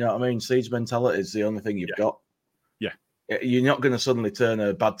 You know what I mean? Siege mentality is the only thing you've got. Yeah. You're not going to suddenly turn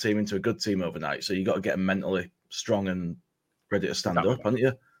a bad team into a good team overnight. So you got to get them mentally strong and ready to stand up, haven't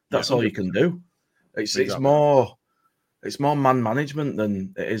you? That's all you can do. It's more man management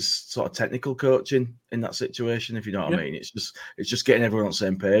than it is sort of technical coaching in that situation, if you know what I mean. It's just getting everyone on the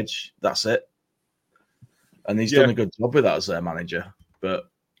same page. That's it. And he's done a good job with that as their manager. But,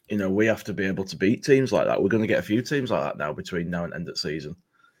 you know, we have to be able to beat teams like that. We're going to get a few teams like that now between now and end of season.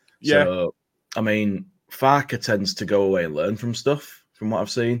 Yeah. So, I mean, Farker tends to go away and learn from stuff, from what I've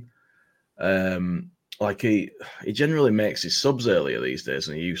seen. Like he generally makes his subs earlier these days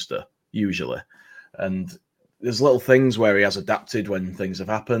than he used to, usually. And there's little things where he has adapted when things have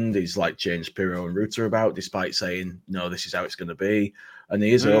happened. He's like changed Pirro and Ruta about, despite saying, no, this is how it's going to be. And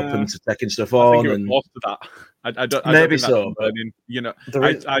he is open to taking stuff on. I think most of that. I don't maybe think so. But you know,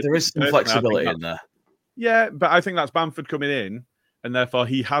 there is some flexibility in there. Yeah, but I think that's Bamford coming in, and therefore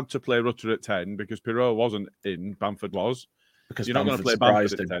he had to play Ruta at 10 because Pirro wasn't in. Bamford was. Because you're not going to play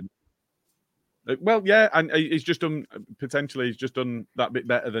Bamford at 10. Well, yeah, and he's just done that bit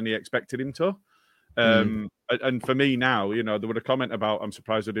better than he expected him to. And for me now, you know, there was a comment about I'm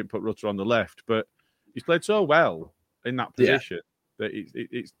surprised I didn't put Rutter on the left, but he's played so well in that position that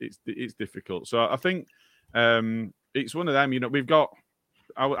it's difficult. So I think it's one of them. You know, we've got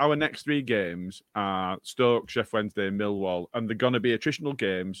our next 3 games are Stoke, Sheff Wednesday, Millwall, and they're going to be attritional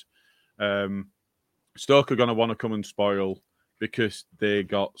games. Stoke are going to want to come and spoil because they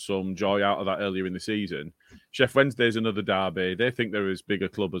got some joy out of that earlier in the season. Sheff Wednesday is another derby. They think they're as big a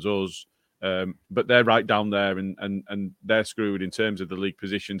club as us. But they're right down there and they're screwed in terms of the league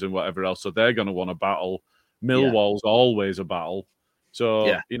positions and whatever else. So they're going to want a battle. Millwall's always a battle.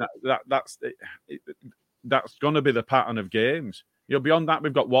 So, you know, that's going to be the pattern of games. You know, beyond that,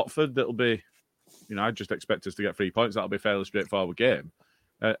 we've got Watford. That'll be, you know, I just expect us to get 3 points. That'll be a fairly straightforward game.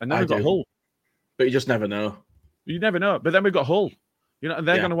 And then we've got Hull. But you just never know. You never know. But then we've got Hull. You know, and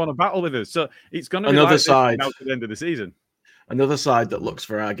they're going to want to battle with us. So it's going to be another like side now to the end of the season. Another side that looks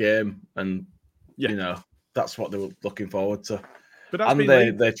for our game, and you know that's what they were looking forward to. But and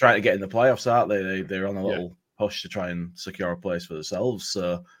they're trying to get in the playoffs, aren't they? They're on a little push to try and secure a place for themselves.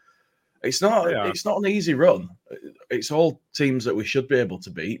 So it's not an easy run. It's all teams that we should be able to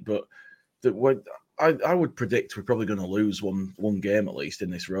beat, but I would predict we're probably going to lose one game at least in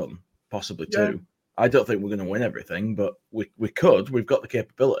this run, possibly 2. I don't think we're going to win everything, but we could. We've got the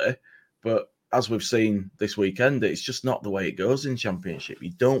capability, but as we've seen this weekend, it's just not the way it goes in Championship.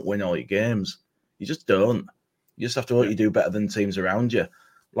 You don't win all your games. You just don't. You just have to hope you do better than teams around you.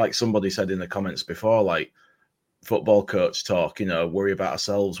 Like somebody said in the comments before, like football coach talk, you know, worry about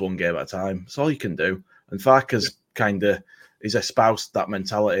ourselves one game at a time. That's all you can do. And Farker's he's espoused that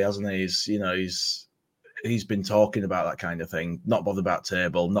mentality, hasn't he? He's been talking about that kind of thing, not bothered about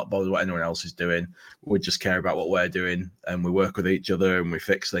table, not bothered what anyone else is doing. We just care about what we're doing and we work with each other and we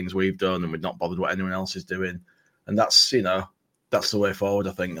fix things we've done and we're not bothered what anyone else is doing. And that's, you know, that's the way forward,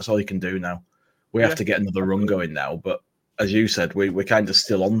 I think. That's all you can do now. We have to get another run going now. But as you said, we're kind of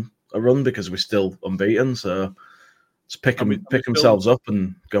still on a run because we're still unbeaten. So just pick themselves up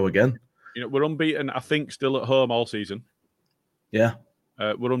and go again. You know, we're unbeaten, I think, still at home all season. Yeah.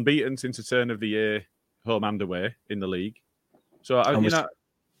 We're unbeaten since the turn of the year, home and away in the league. So,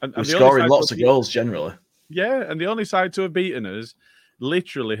 we're scoring lots of goals generally. Yeah, and the only side to have beaten us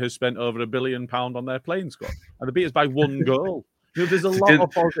literally has spent over £1 billion on their playing squad. And they beat us by 1 goal. You know, there's a lot of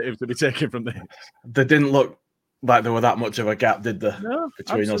positives to be taken from this. They didn't look like there were that much of a gap, did there,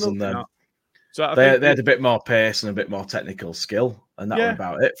 between us and them? Not. So they had a bit more pace and a bit more technical skill, and that was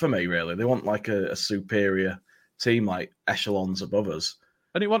about it for me, really. They want like a superior team, like echelons above us.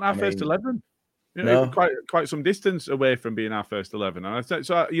 And it wasn't our first 11. Quite some distance away from being our first 11. And I said,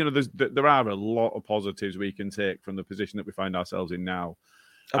 so there are a lot of positives we can take from the position that we find ourselves in now.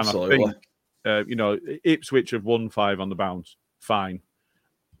 Absolutely. And I think, Ipswich have won 5 on the bounce. Fine.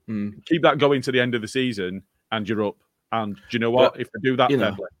 Keep that going to the end of the season, and you're up. And do you know what? If they do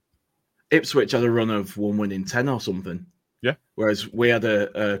that, Ipswich had a run of 1 win in 10 or something. Yeah. Whereas we had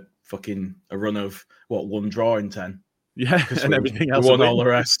a run of 1 draw in 10. Yeah, and everything else. Won all the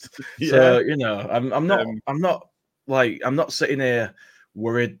rest. So I'm not sitting here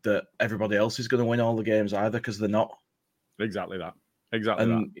worried that everybody else is going to win all the games either, because they're not. Exactly that.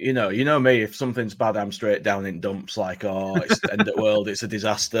 And you know me, if something's bad, I'm straight down in dumps. Like, it's the end of the world, it's a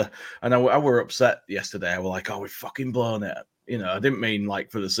disaster. And I were upset yesterday. I was like, we've fucking blown it. I didn't mean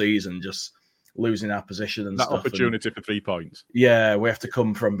like for the season, just losing our position and that stuff. Opportunity for 3 points. Yeah, we have to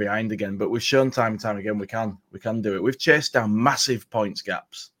come from behind again, but we've shown time and time again we can do it. We've chased down massive points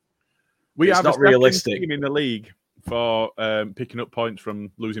gaps. It's not realistic team in the league for picking up points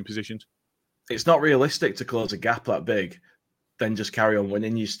from losing positions. It's not realistic to close a gap that big, then just carry on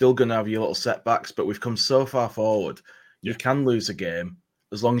winning. You're still going to have your little setbacks, but we've come so far forward. You can lose a game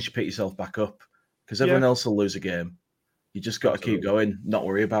as long as you pick yourself back up, because everyone else will lose a game. You just got to keep going, not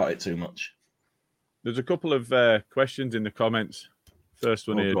worry about it too much. There's a couple of questions in the comments. First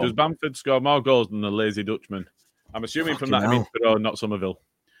one here. Does Bamford score more goals than the lazy Dutchman? I'm assuming from that, I mean Perot, not Somerville.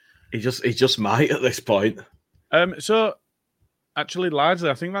 He just might at this point. So, actually,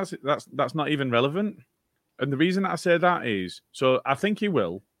 largely, I think that's not even relevant. And the reason that I say that is, so I think he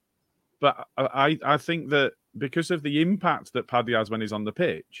will, but I think that because of the impact that Paddy has when he's on the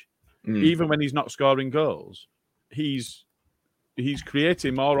pitch, even when he's not scoring goals, he's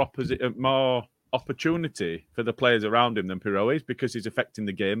creating more opportunity for the players around him than Perot is, because he's affecting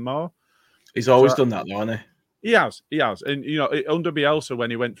the game more. He's always done that, though, hasn't he? He has. And, under Bielsa, when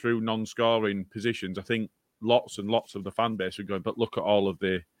he went through non-scoring positions, I think lots and lots of the fan base were going, but look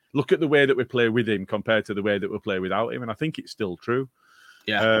at the way that we play with him compared to the way that we play without him. And I think it's still true.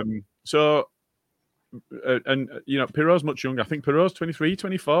 Yeah. Perot's much younger. I think Perot's 23,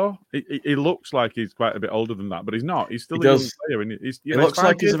 24. He looks like he's quite a bit older than that, but he's not. He's still a young player. And it looks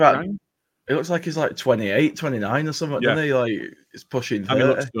like he's about... It looks like he's like 28, 29 or something, doesn't he? Like, he's pushing 30. And he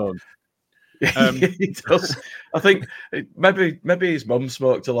looks stoned. He does. I think maybe his mum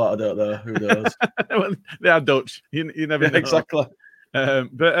smoked a lot. I don't know. Who knows? Well, they are Dutch. You never know. Exactly.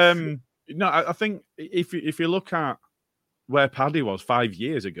 I think if you look at where Paddy was 5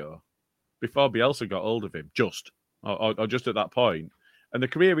 years ago, before Bielsa got hold of him, just at that point, and the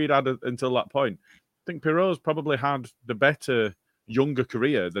career he'd had until that point, I think Perot's probably had the better younger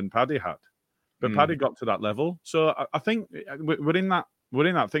career than Paddy had. But Paddy got to that level. So I think we're in that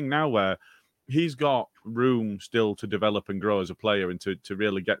thing now where he's got room still to develop and grow as a player and to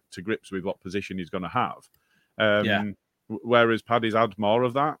really get to grips with what position he's going to have. Whereas Paddy's had more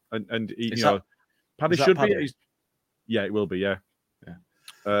of that. And Paddy should be. Yeah, it will be, yeah.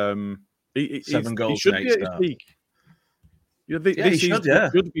 7 goals he should be at his peak. This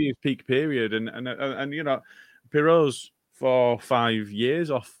should be his peak period. And Perot's 4 or 5 years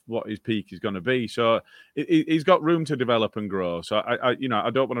off what his peak is going to be. So he's got room to develop and grow. So I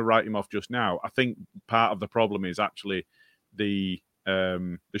don't want to write him off just now. I think part of the problem is actually the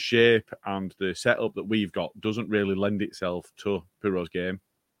shape and the setup that we've got doesn't really lend itself to Perot's game.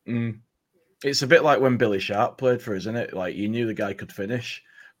 It's a bit like when Billy Sharp played for us, isn't it? Like, you knew the guy could finish,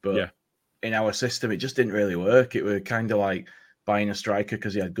 but in our system, it just didn't really work. It was kind of like buying a striker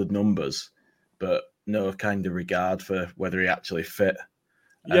because he had good numbers, but no kind of regard for whether he actually fit.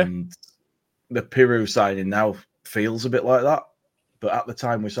 Yeah. And the Piru signing now feels a bit like that. But at the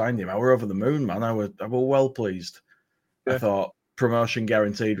time we signed him, I were over the moon, man. I were well pleased. I thought promotion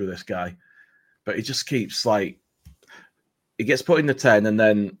guaranteed with this guy. But he just keeps he gets put in the 10 and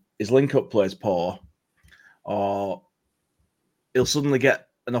then his link-up play's poor, or he'll suddenly get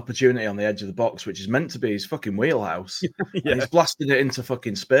an opportunity on the edge of the box, which is meant to be his fucking wheelhouse. And he's blasting it into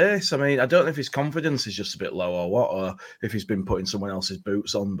fucking space. I mean, I don't know if his confidence is just a bit low or what, or if he's been putting someone else's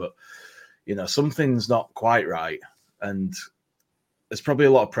boots on, but, something's not quite right. And there's probably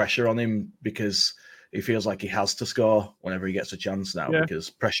a lot of pressure on him because he feels like he has to score whenever he gets a chance now because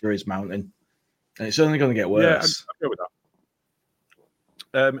pressure is mounting. And it's only going to get worse. Yeah, I'd go with that.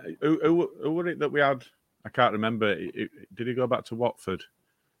 Who were it that we had? I can't remember. Did he go back to Watford?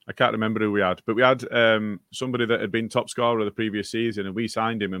 I can't remember who we had, but we had somebody that had been top scorer of the previous season, and we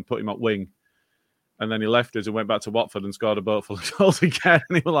signed him and put him at wing. and then he left us and went back to Watford and scored a boat full of goals again.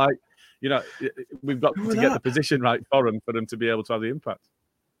 And he was like, we've got to get the position right for him to be able to have the impact.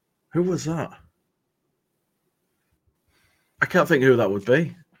 Who was that? I can't think who that would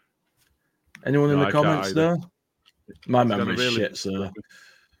be. Anyone in the comments there? My memory's shit, so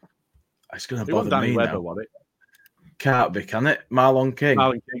it's going to bother me now. Was it? Can't be, can it? Marlon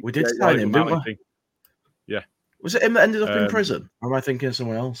King. We did sign him, didn't we? Yeah. Was it him that ended up in prison? Or am I thinking of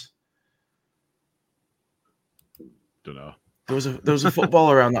someone else? Don't know. There was a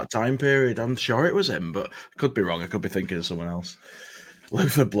footballer around that time period. I'm sure it was him, but I could be wrong. I could be thinking of someone else.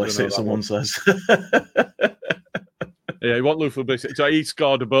 Luther Blissett, someone says. Yeah, he wasn't Luther Blissett. So he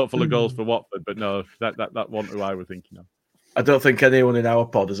scored a boat full of goals for Watford, but no, that wasn't who I was thinking of. I don't think anyone in our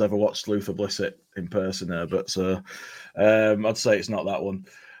pod has ever watched Luther Blissett in person there, but so I'd say it's not that one.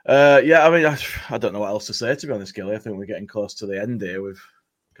 Yeah, I mean, I don't know what else to say, to be honest, Gilly. I think we're getting close to the end here. We've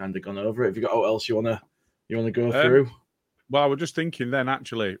kind of gone over it. Have you got what else you wanna go through? Well, I was just thinking then,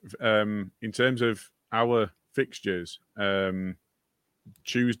 actually, in terms of our fixtures,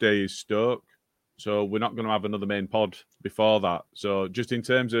 Tuesday is Stoke, so we're not going to have another main pod before that. So just in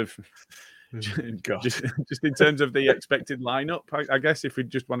terms of just in terms of the expected lineup, I guess if we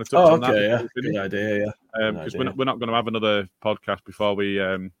just want to touch on that. Yeah, good idea. Yeah, because we're not going to have another podcast before we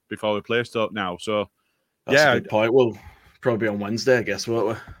play Stoke now. So that's a good point. We'll probably be on Wednesday, I guess, won't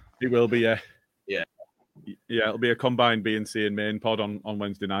we? It will be. Yeah. Yeah, it'll be a combined B&C and main pod on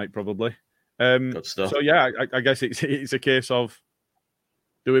Wednesday night, probably. Good stuff. So, yeah, I guess it's a case of,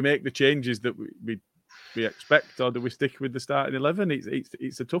 do we make the changes that we expect, or do we stick with the starting 11?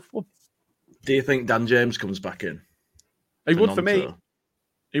 It's a tough one. Do you think Dan James comes back in? He would for me.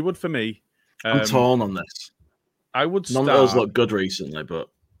 He would for me. I'm torn on this. I would start... None of those look good recently, but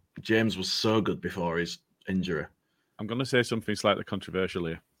James was so good before his injury. I'm going to say something slightly controversial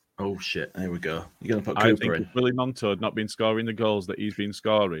here. Oh, shit. There we go. You're going to put Cooper in. If Willie Monto had not been scoring the goals that he's been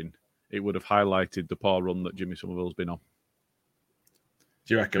scoring, it would have highlighted the poor run that Jimmy Somerville's been on.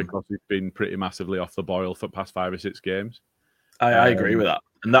 Do you reckon? Because he's been pretty massively off the boil for the past 5 or 6 games. I agree with that.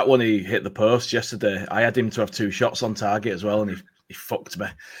 And that one, he hit the post yesterday. I had him to have 2 shots on target as well, and he fucked me.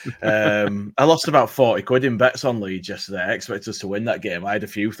 I lost about 40 quid in bets on Leeds yesterday. I expected us to win that game. I had a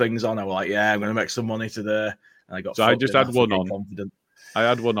few things on. I was like, yeah, I'm going to make some money today. And I got so I just had one on. Confident. I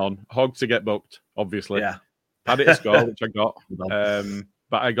had one on. Hogg to get booked, obviously. Yeah. Had it to score, which I got.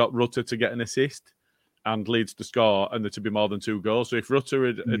 But I got Rutter to get an assist and Leeds to score, and there to be more than 2 goals. So if Rutter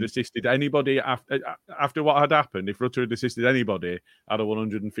had assisted anybody after what had happened, if Rutter had assisted anybody, I'd have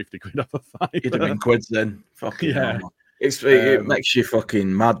 150 quid off a 5. You'd have been quids then. Fucking hell. It makes you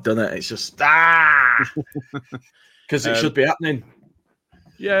fucking mad, doesn't it? It's just because it should be happening.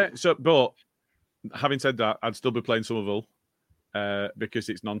 Yeah. So, but having said that, I'd still be playing Somerville because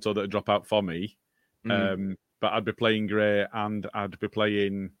it's Nonto that would drop out for me. But I'd be playing Gray and I'd be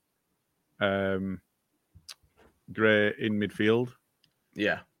playing Gray in midfield.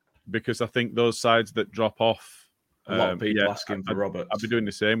 Yeah. Because I think those sides that drop off... A lot of people asking for Roberts. I'd be doing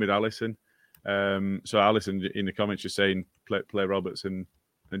the same with Allison. So Allison in the comments is saying play Roberts and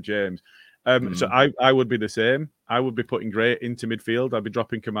James. So I would be the same. I would be putting Gray into midfield. I'd be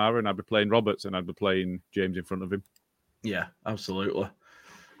dropping Kamara and I'd be playing Roberts and I'd be playing James in front of him. Yeah, absolutely.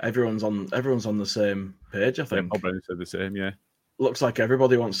 Everyone's on the same page, I think. Yeah, Bob Brennan said the same, yeah. Looks like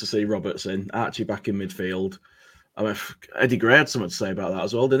everybody wants to see Roberts in. Archie back in midfield. I mean, Eddie Gray had something to say about that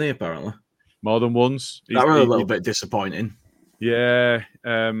as well, didn't he, apparently? More than once. That was a little bit disappointing. Yeah.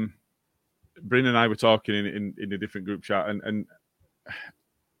 Bryn and I were talking in a different group chat, and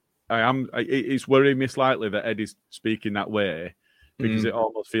it's worrying me slightly that Eddie's speaking that way, because it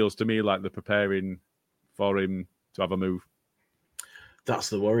almost feels to me like they're preparing for him to have a move. That's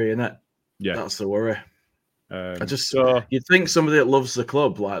the worry, isn't it? Yeah. That's the worry. You'd think somebody that loves the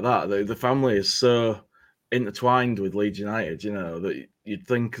club like that, the family is so intertwined with Leeds United, that you'd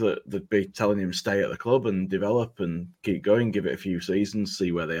think that they'd be telling him stay at the club and develop and keep going, give it a few seasons,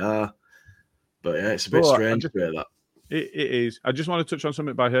 see where they are. But yeah, it's a bit strange to hear that. It is. I just want to touch on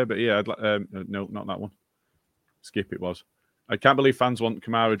something by Herbert. Yeah, no, not that one. Skip it was. I can't believe fans want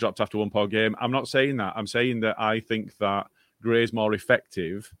Kamara dropped after one poor game. I'm not saying that. I'm saying that I think that Gray's more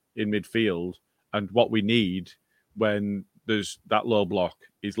effective in midfield, and what we need when there's that low block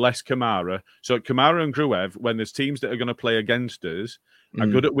is less Kamara. So Kamara and Gruev, when there's teams that are going to play against us, are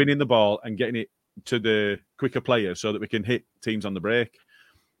good at winning the ball and getting it to the quicker players so that we can hit teams on the break.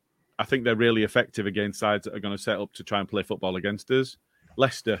 I think they're really effective against sides that are going to set up to try and play football against us.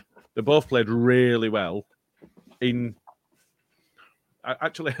 Leicester, they both played really well. I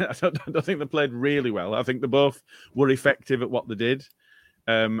don't think they played really well. I think they both were effective at what they did.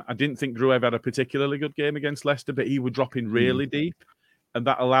 I didn't think Gruev had a particularly good game against Leicester, but he was dropping really deep, and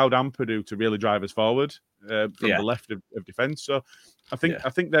that allowed Ampadu to really drive us forward from the left of defence. So I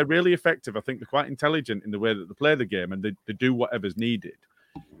think they're really effective. I think they're quite intelligent in the way that they play the game, and they do whatever's needed.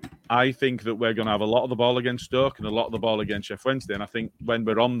 I think that we're going to have a lot of the ball against Stoke and a lot of the ball against Sheffield Wednesday. And I think when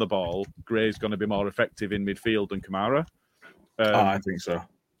we're on the ball, Gray's going to be more effective in midfield than Kamara. I think so.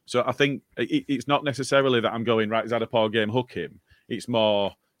 So I think it's not necessarily that I'm going, right, he's had a poor game, hook him. It's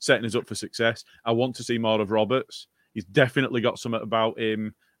more setting us up for success. I want to see more of Roberts. He's definitely got something about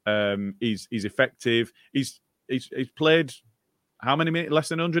him. He's effective. He's played how many minutes? Less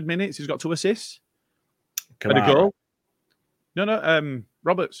than 100 minutes. He's got 2 assists. Kamara. And a goal. No,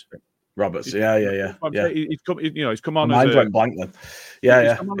 Roberts. Yeah. He's come on. Mine went blank then.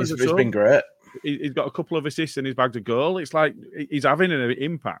 He's been great. He's got a couple of assists and he's bagged a goal. It's like he's having an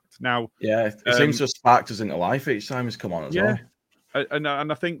impact now. Yeah, he seems to have sparked us into life each time he's come on as well. And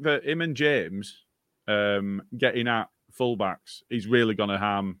I think that him and James getting at fullbacks is really going to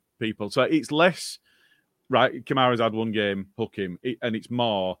harm people. So it's less right. Kamara's had one game, hook him, and it's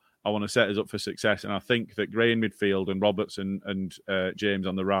more. I want to set us up for success, and I think that Gray in midfield and Roberts and James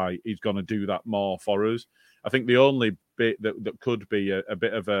on the right, he's going to do that more for us. I think the only bit that could be a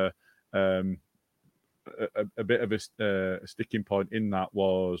bit of a sticking point in that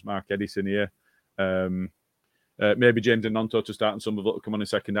was Mark Edison here. Maybe James and Nonto to start and some of it will come on in the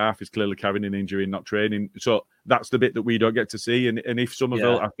second half. He's clearly carrying an injury and not training. So that's the bit that we don't get to see. And if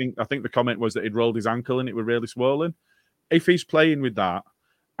Somerville, I think the comment was that he'd rolled his ankle and it was really swollen. If he's playing with that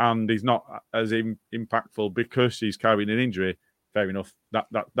and he's not as impactful because he's carrying an injury, fair enough.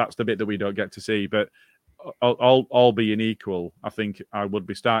 That's the bit that we don't get to see. But all being equal, I think I would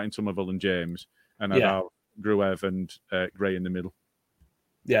be starting Somerville and James, and I'd have Gruev and Gray in the middle.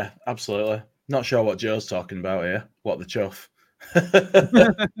 Yeah, absolutely. Not sure what Joe's talking about here. What the chuff?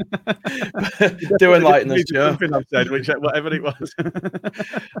 Do enlighten us, Joe. I've said, whatever it was.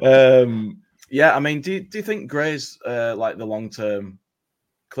 I mean, do you think Gray's like the long-term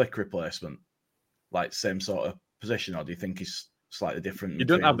Click replacement, like same sort of position, or do you think he's slightly different? He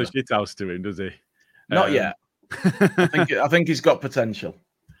doesn't have the shit house to him, does he? Not yet. I think he's got potential.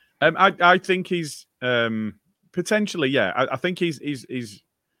 I think he's potentially, yeah. I think he's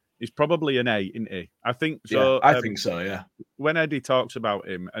probably an 8, isn't he? I think so. I think so. Yeah. When Eddie talks about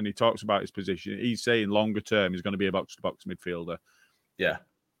him and he talks about his position, he's saying longer term he's going to be a box-to-box midfielder. Yeah.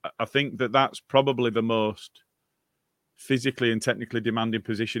 I think that's probably the most physically and technically demanding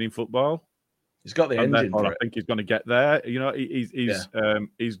position in football. He's got the engine for it. I think he's going to get there. You know,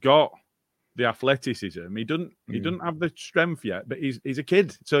 he's got the athleticism. He doesn't have the strength yet, but he's a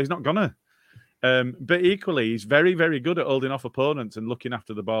kid, so he's not gonna. But equally, he's very, very good at holding off opponents and looking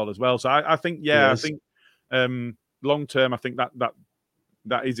after the ball as well. So I think long term, I think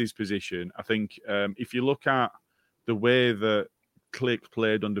that is his position. I think if you look at the way that Click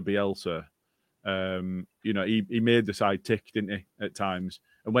played under Bielsa, he made the side tick, didn't he, at times?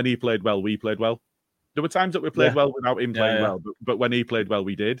 And when he played well, we played well. There were times that we played well without him playing well, but when he played well,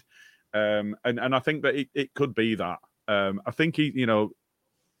 we did. And I think that it could be that. I think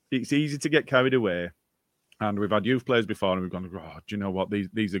it's easy to get carried away. And we've had youth players before, and we've gone, oh, do you know what?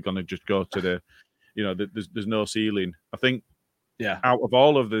 These are going to just go to the, there's no ceiling. I think out of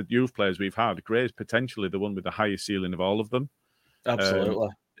all of the youth players we've had, Gray's potentially the one with the highest ceiling of all of them. Absolutely.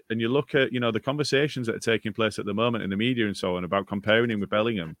 And you look at, the conversations that are taking place at the moment in the media and so on about comparing him with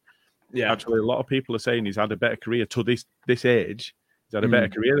Bellingham. Yeah. Actually, a lot of people are saying he's had a better career to this age. He's had a better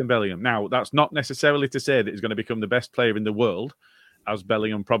career than Bellingham. Now, that's not necessarily to say that he's going to become the best player in the world, as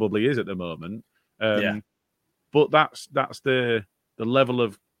Bellingham probably is at the moment. But that's the level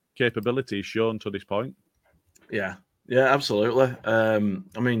of capability shown to this point. Yeah, absolutely. I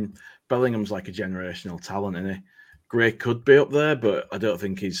mean, Bellingham's like a generational talent, isn't he? Gray could be up there, but I don't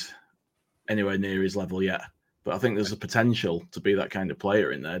think he's anywhere near his level yet. But I think there's a potential to be that kind of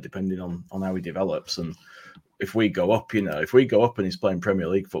player in there, depending on how he develops. And if we go up, and he's playing Premier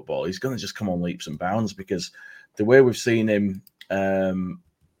League football, he's going to just come on leaps and bounds, because the way we've seen him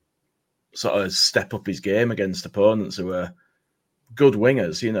sort of step up his game against opponents who are good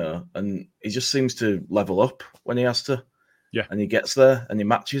wingers, and he just seems to level up when he has to. Yeah. And he gets there and he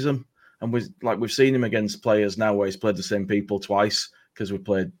matches them. And we've seen him against players now where he's played the same people twice, because we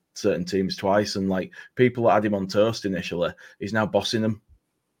played certain teams twice, and like people that had him on toast initially, he's now bossing them.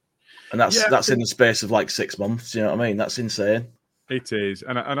 And that's in the space of like 6 months. You know what I mean? That's insane. It is.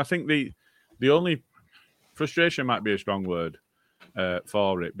 And I think the only frustration might be a strong word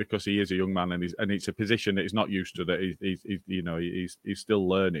for it, because he is a young man and it's a position that he's not used to, that he's still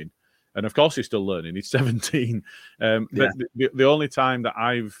learning. And of course, he's still learning. He's 17. But the only time that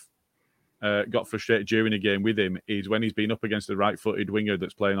I've got frustrated during a game with him is when he's been up against the right-footed winger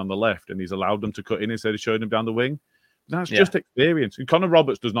that's playing on the left, and he's allowed them to cut in instead of showing them down the wing. That's just experience. And Connor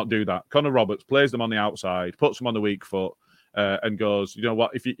Roberts does not do that. Connor Roberts plays them on the outside, puts them on the weak foot, and goes, you know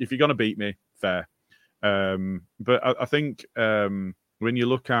what? If you're going to beat me, fair. But I think when you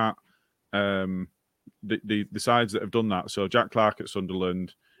look at the sides that have done that, so Jack Clark at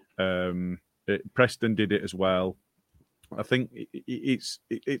Sunderland, Preston did it as well. I think it's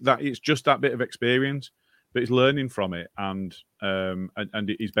just that bit of experience, but he's learning from it, and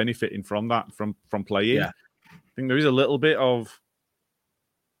he's benefiting from that from playing. Yeah. I think there is a little bit of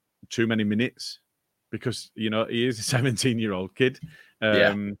too many minutes because he is a 17-year-old kid.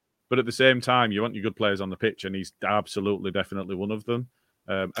 But at the same time, you want your good players on the pitch, and he's absolutely, definitely one of them.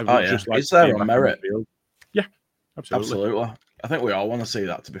 Just like is there on merit? Yeah, absolutely. I think we all want to see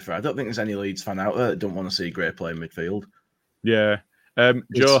that, to be fair. I don't think there's any Leeds fan out there that don't want to see Gray play midfield. Yeah.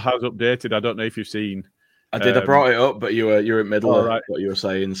 Joe has updated. I don't know if you've seen. I did. I brought it up, but you were in middle of what you were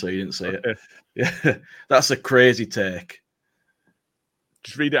saying, so you didn't see it. Yeah, that's a crazy take.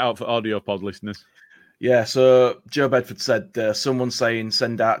 Just read it out for audio pod listeners. Yeah, so Joe Bedford said, someone saying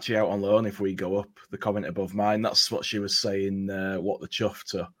send Archie out on loan if we go up. The comment above mine, that's what she was saying, what the chuff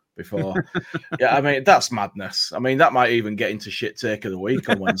to before. Yeah, I mean, that's madness. I mean, that might even get into shit take of the week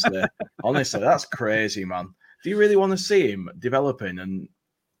on Wednesday. Honestly, that's crazy, man. Do you really want to see him developing and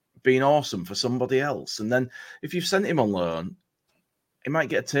being awesome for somebody else? And then if you've sent him on loan, he might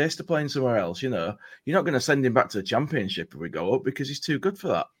get a taste of playing somewhere else, You're not going to send him back to the Championship if we go up because he's too good for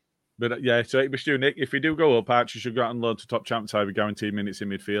that. But yeah, so it'd be Stu, Nick, if we do go up, Archie should go out and loan to top champ side with guaranteed minutes in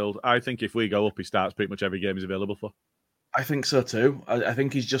midfield. I think if we go up, he starts pretty much every game he's available for. I think so too. I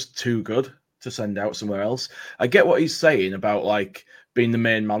think he's just too good to send out somewhere else. I get what he's saying about like being the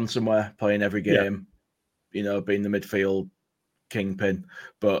main man somewhere, playing every game, being the midfield kingpin.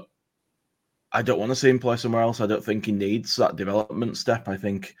 But I don't want to see him play somewhere else. I don't think he needs that development step. I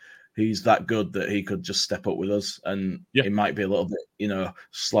think he's that good that he could just step up with us, and he might be a little bit,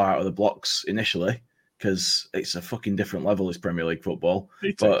 slow out of the blocks initially because it's a fucking different level, is Premier League football.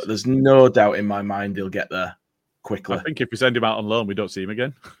 But there's no doubt in my mind he'll get there quickly. I think if we send him out on loan, we don't see him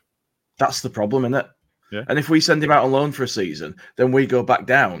again. That's the problem, isn't it? Yeah. And if we send him out on loan for a season, then we go back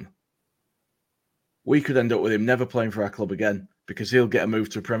down. We could end up with him never playing for our club again because he'll get a move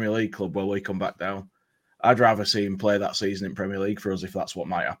to a Premier League club while we come back down. I'd rather see him play that season in Premier League for us if that's what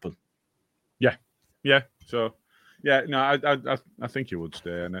might happen. Yeah. So, I think he would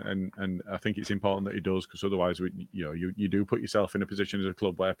stay, and I think it's important that he does because otherwise, you do put yourself in a position as a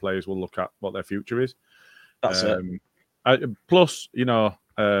club where players will look at what their future is. That's it. Plus,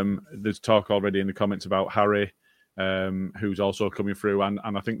 there's talk already in the comments about Harry, who's also coming through, and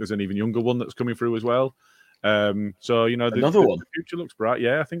I think there's an even younger one that's coming through as well. So another one. The future looks bright.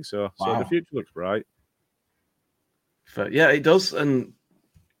 Yeah, I think so. Wow. So the future looks bright. But yeah, it does, and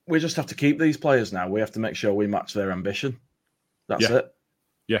we just have to keep these players now. We have to make sure we match their ambition. That's it.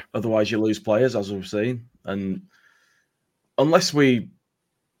 Yeah. Otherwise, you lose players, as we've seen, and unless we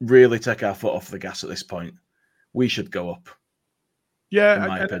really take our foot off the gas at this point, we should go up. Yeah, in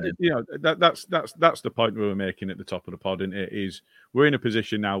my opinion. That's the point we were making at the top of the pod, isn't it? Is we're in a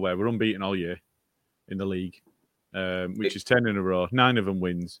position now where we're unbeaten all year in the league, which is 10 in a row, 9 of them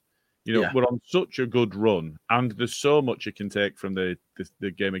wins. We're on such a good run, and there's so much you can take from the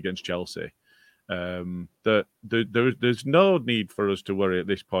game against Chelsea that there's no need for us to worry at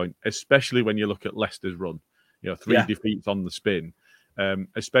this point, especially when you look at Leicester's run. 3 defeats on the spin,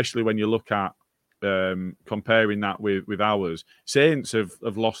 especially when you look at comparing that with ours. Saints have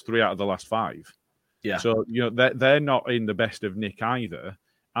lost 3 out of the last 5. Yeah. So they're not in the best of nick either,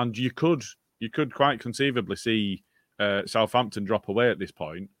 and you could quite conceivably see Southampton drop away at this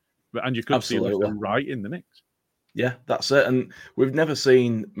point. And you could see Leicester right in the mix. Yeah, that's it. And we've never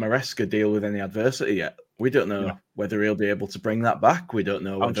seen Maresca deal with any adversity yet. We don't know whether he'll be able to bring that back. We don't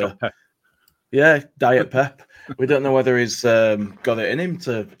know whether... Diet Pep. We don't know whether he's got it in him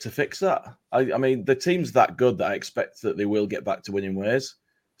to fix that. I mean, the team's that good that I expect that they will get back to winning ways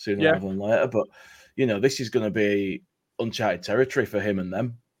sooner rather than later. But, this is going to be uncharted territory for him and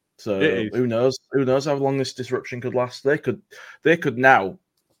them. So who knows? Who knows how long this disruption could last? They could now...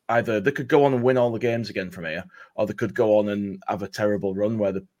 Either they could go on and win all the games again from here, or they could go on and have a terrible run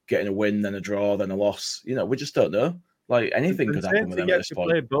where they're getting a win, then a draw, then a loss. We just don't know. Like anything could happen with them at this point.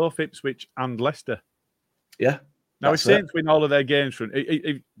 Play both Ipswich and Leicester. Yeah. Now, if Saints win all of their games from,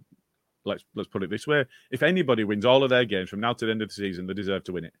 let's put it this way: if anybody wins all of their games from now to the end of the season, they deserve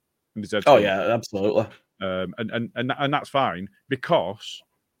to win it. Yeah, absolutely. And that's fine because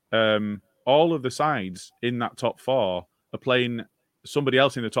all of the sides in that top four are playing somebody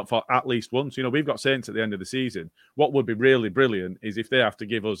else in the top four at least once. We've got Saints at the end of the season. What would be really brilliant is if they have to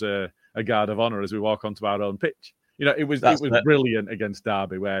give us a guard of honour as we walk onto our own pitch. It was brilliant against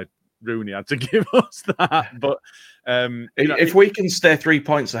Derby where Rooney had to give us that. But if we can stay 3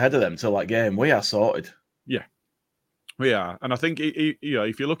 points ahead of them till that game, we are sorted. Yeah, we are. And I think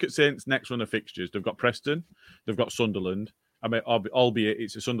if you look at Saints' next run of fixtures, they've got Preston, they've got Sunderland. I mean, albeit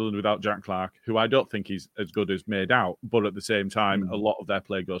it's a Sunderland without Jack Clarke, who I don't think he's as good as made out, but at the same time, a lot of their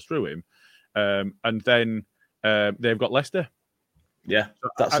play goes through him. And then they've got Leicester. Yeah,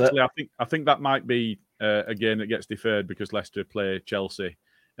 that's actually it. I think that might be a game that gets deferred because Leicester play Chelsea.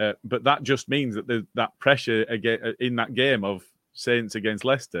 But that just means that that pressure in that game of Saints against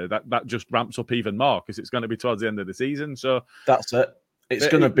Leicester, that just ramps up even more because it's going to be towards the end of the season. So that's it. It's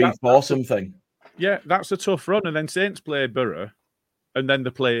going to be for something. Yeah, that's a tough run. And then Saints play Borough, and then they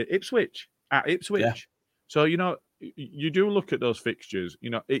play Ipswich at Ipswich. Yeah. So, you do look at those fixtures.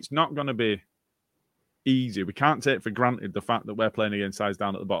 It's not going to be easy. We can't take for granted the fact that we're playing against sides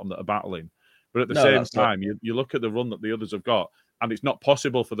down at the bottom that are battling. But at the same time, you look at the run that the others have got, and it's not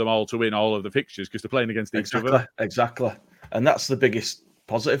possible for them all to win all of the fixtures because they're playing against each other. Exactly. And that's the biggest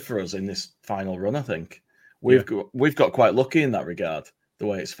positive for us in this final run, I think. We've got quite lucky in that regard, the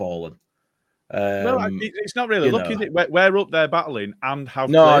way it's fallen. It's not really lucky, is it? We're up there battling and have...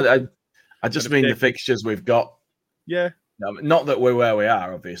 No, I just mean the fixtures we've got. Yeah. Not that we're where we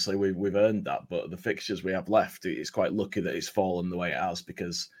are, obviously. We've earned that, but the fixtures we have left, it's quite lucky that it's fallen the way it has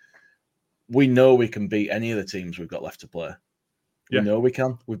because we know we can beat any of the teams we've got left to play. We know we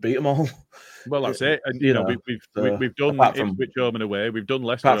can. We've beat them all. Well, that's it. And, we've done Ipswich home and away. We've done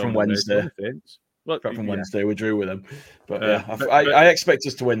Leicester apart from Wednesday. Apart from Wednesday, we drew with them. But I expect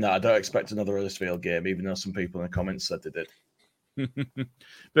us to win that. I don't expect another Huddersfield game, even though some people in the comments said they did.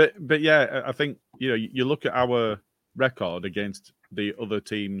 but yeah, I think you look at our record against the other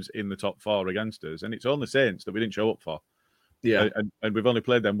teams in the top four against us, and it's only Saints that we didn't show up for. Yeah, and we've only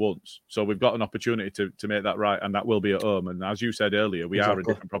played them once, so we've got an opportunity to make that right, and that will be at home. And as you said earlier, we are a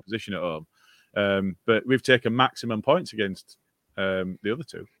different proposition at home, but we've taken maximum points against the other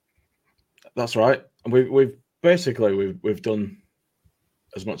two. That's right. We've basically done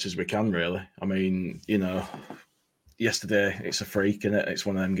as much as we can, really. I mean, yesterday it's a freak, innit? It's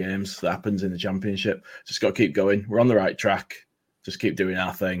one of them games that happens in the Championship. Just got to keep going. We're on the right track. Just keep doing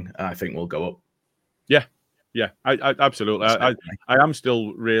our thing. I think we'll go up. Yeah, I absolutely. I am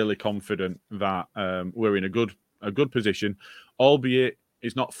still really confident that we're in a good position, albeit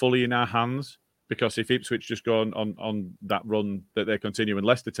it's not fully in our hands. Because if Ipswich just go on that run that they continue and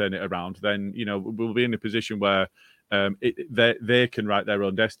Leicester turn it around, then we'll be in a position where they can write their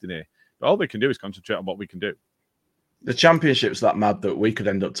own destiny. But all they can do is concentrate on what we can do. The Championship's that mad that we could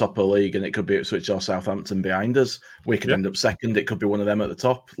end up top of the league and it could be Ipswich or Southampton behind us. We could end up second. It could be one of them at the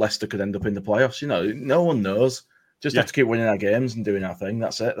top. Leicester could end up in the playoffs. No one knows. Just have to keep winning our games and doing our thing.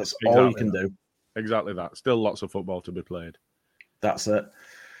 That's it. That's all you can do. Exactly that. Still lots of football to be played. That's it.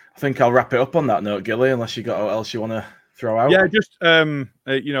 I think I'll wrap it up on that note, Gilly, unless you got what else you want to throw out. Yeah, just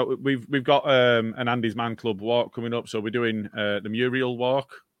we've got an Andy's Man Club walk coming up, so we're doing the Muriel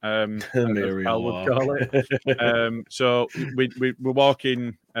walk. Muriel walk. Call it. So we're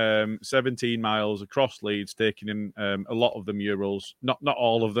walking 17 miles across Leeds, taking in a lot of the murals. Not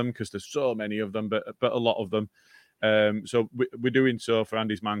all of them because there's so many of them, but a lot of them. So we're doing so for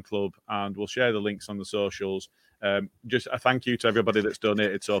Andy's Man Club, and we'll share the links on the socials. Just a thank you to everybody that's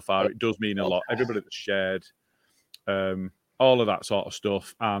donated so far. It does mean a lot. Everybody that's shared, all of that sort of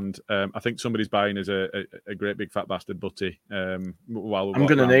stuff. And I think somebody's buying us a great big fat bastard butty. While I'm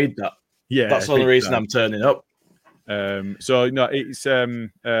going to need that. Yeah, that's the only reason I'm turning up. So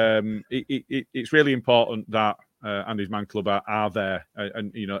it's really important that Andy's Man Club are there,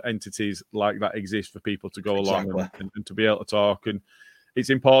 and entities like that exist for people to go along and to be able to talk. And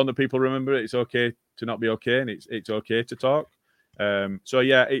it's important that people remember it's okay to not be okay, and it's okay to talk. So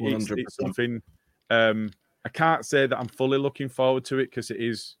yeah, it's something. I can't say that I'm fully looking forward to it because it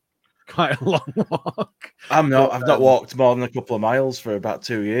is quite a long walk. I'm not. I've not walked more than a couple of miles for about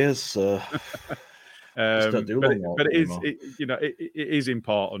 2 years. So. But it is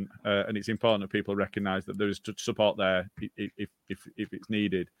important, and it's important that people recognise that there is support there if it's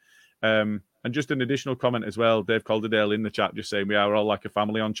needed. And just an additional comment as well, Dave Calderdale in the chat just saying we are all like a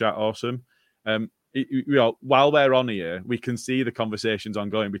family on chat. Awesome. While we're on here, we can see the conversations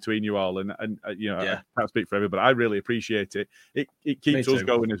ongoing between you all, and I can't speak for everybody. I really appreciate it. It keeps us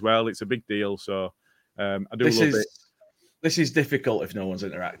going as well. It's a big deal, so I do love it. This is difficult if no one's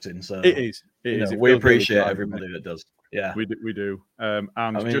interacting. So it is. It is. We appreciate everybody that does. Yeah, we do. And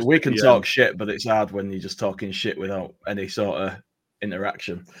I mean, we can talk shit, but it's hard when you're just talking shit without any sort of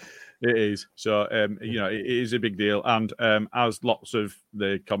interaction. It is. So, it is a big deal. And as lots of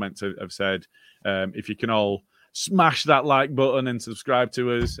the comments have said, if you can all smash that like button and subscribe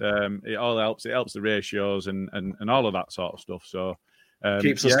to us, it all helps. It helps the ratios and all of that sort of stuff. So,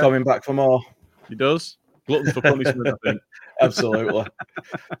 keeps us coming back for more. It does. Gluttons for punishment, I think. Absolutely.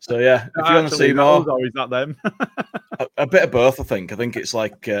 So, yeah, if you want to see more. Or is that them? a bit of both, I think. I think it's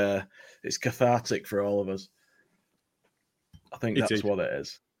like, it's cathartic for all of us. I think that's what it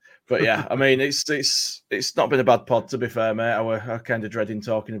is. But yeah, I mean, it's not been a bad pod, to be fair, mate. I were kind of dreading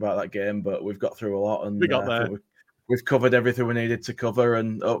talking about that game, but we've got through a lot, and we got there. We've covered everything we needed to cover,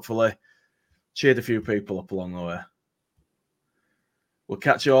 and hopefully cheered a few people up along the way. We'll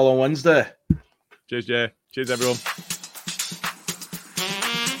catch you all on Wednesday. Cheers, Jay. Cheers, everyone.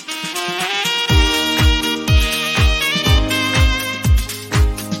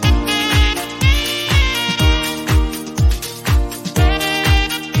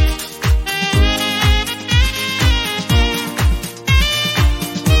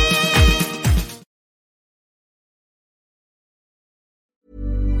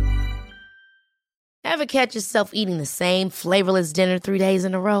 Ever catch yourself eating the same flavorless dinner 3 days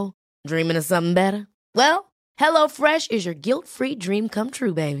in a row? Dreaming of something better? Well, HelloFresh is your guilt-free dream come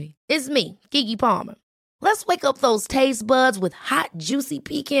true, baby. It's me, Keke Palmer. Let's wake up those taste buds with hot, juicy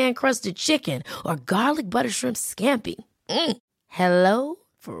pecan-crusted chicken or garlic butter shrimp scampi. Hello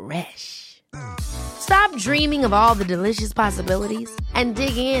Fresh. Stop dreaming of all the delicious possibilities and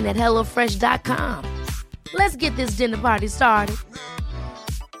dig in at HelloFresh.com. Let's get this dinner party started.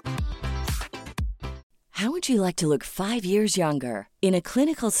 How would you like to look 5 years younger? In a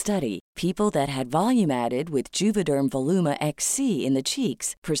clinical study, people that had volume added with Juvederm Voluma XC in the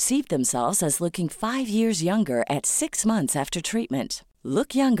cheeks perceived themselves as looking 5 years younger at 6 months after treatment.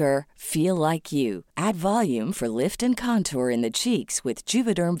 Look younger, feel like you. Add volume for lift and contour in the cheeks with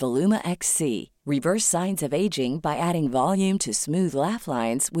Juvederm Voluma XC. Reverse signs of aging by adding volume to smooth laugh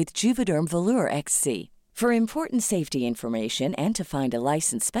lines with Juvederm Volure XC. For important safety information and to find a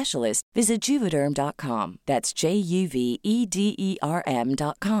licensed specialist, visit Juvederm.com. That's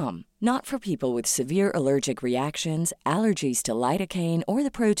JUVEDERM.com. Not for people with severe allergic reactions, allergies to lidocaine, or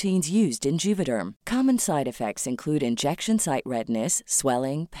the proteins used in Juvederm. Common side effects include injection site redness,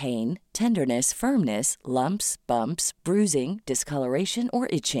 swelling, pain, tenderness, firmness, lumps, bumps, bruising, discoloration, or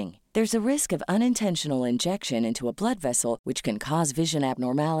itching. There's a risk of unintentional injection into a blood vessel, which can cause vision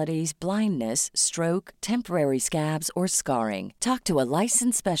abnormalities, blindness, stroke, temporary scabs, or scarring. Talk to a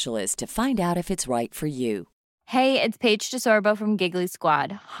licensed specialist to find out if it's right for you. Hey, it's Paige DeSorbo from Giggly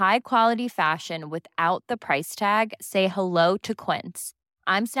Squad. High quality fashion without the price tag. Say hello to Quince.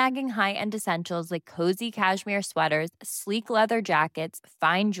 I'm snagging high-end essentials like cozy cashmere sweaters, sleek leather jackets,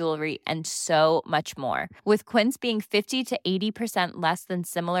 fine jewelry, and so much more. With Quince being 50 to 80% less than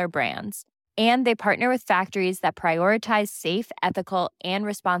similar brands. And they partner with factories that prioritize safe, ethical, and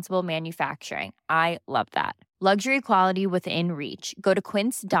responsible manufacturing. I love that. Luxury quality within reach. Go to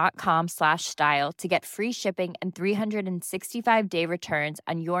quince.com/style to get free shipping and 365-day returns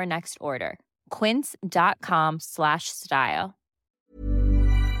on your next order. Quince.com/style.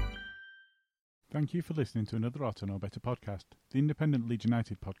 Thank you for listening to another Ought to Know Better podcast, the Independent Leeds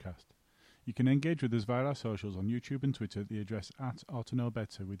United podcast. You can engage with us via our socials on YouTube and Twitter at the address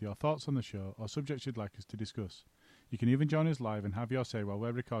 @OughToKnowBetter with your thoughts on the show or subjects you'd like us to discuss. You can even join us live and have your say while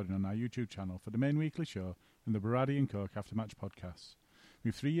we're recording on our YouTube channel for the main weekly show and the Berardi and Coke After Match podcasts.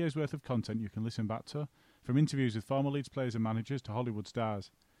 With 3 years' worth of content you can listen back to, from interviews with former Leeds players and managers to Hollywood stars.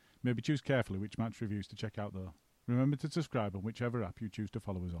 Maybe choose carefully which match reviews to check out though. Remember to subscribe on whichever app you choose to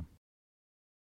follow us on.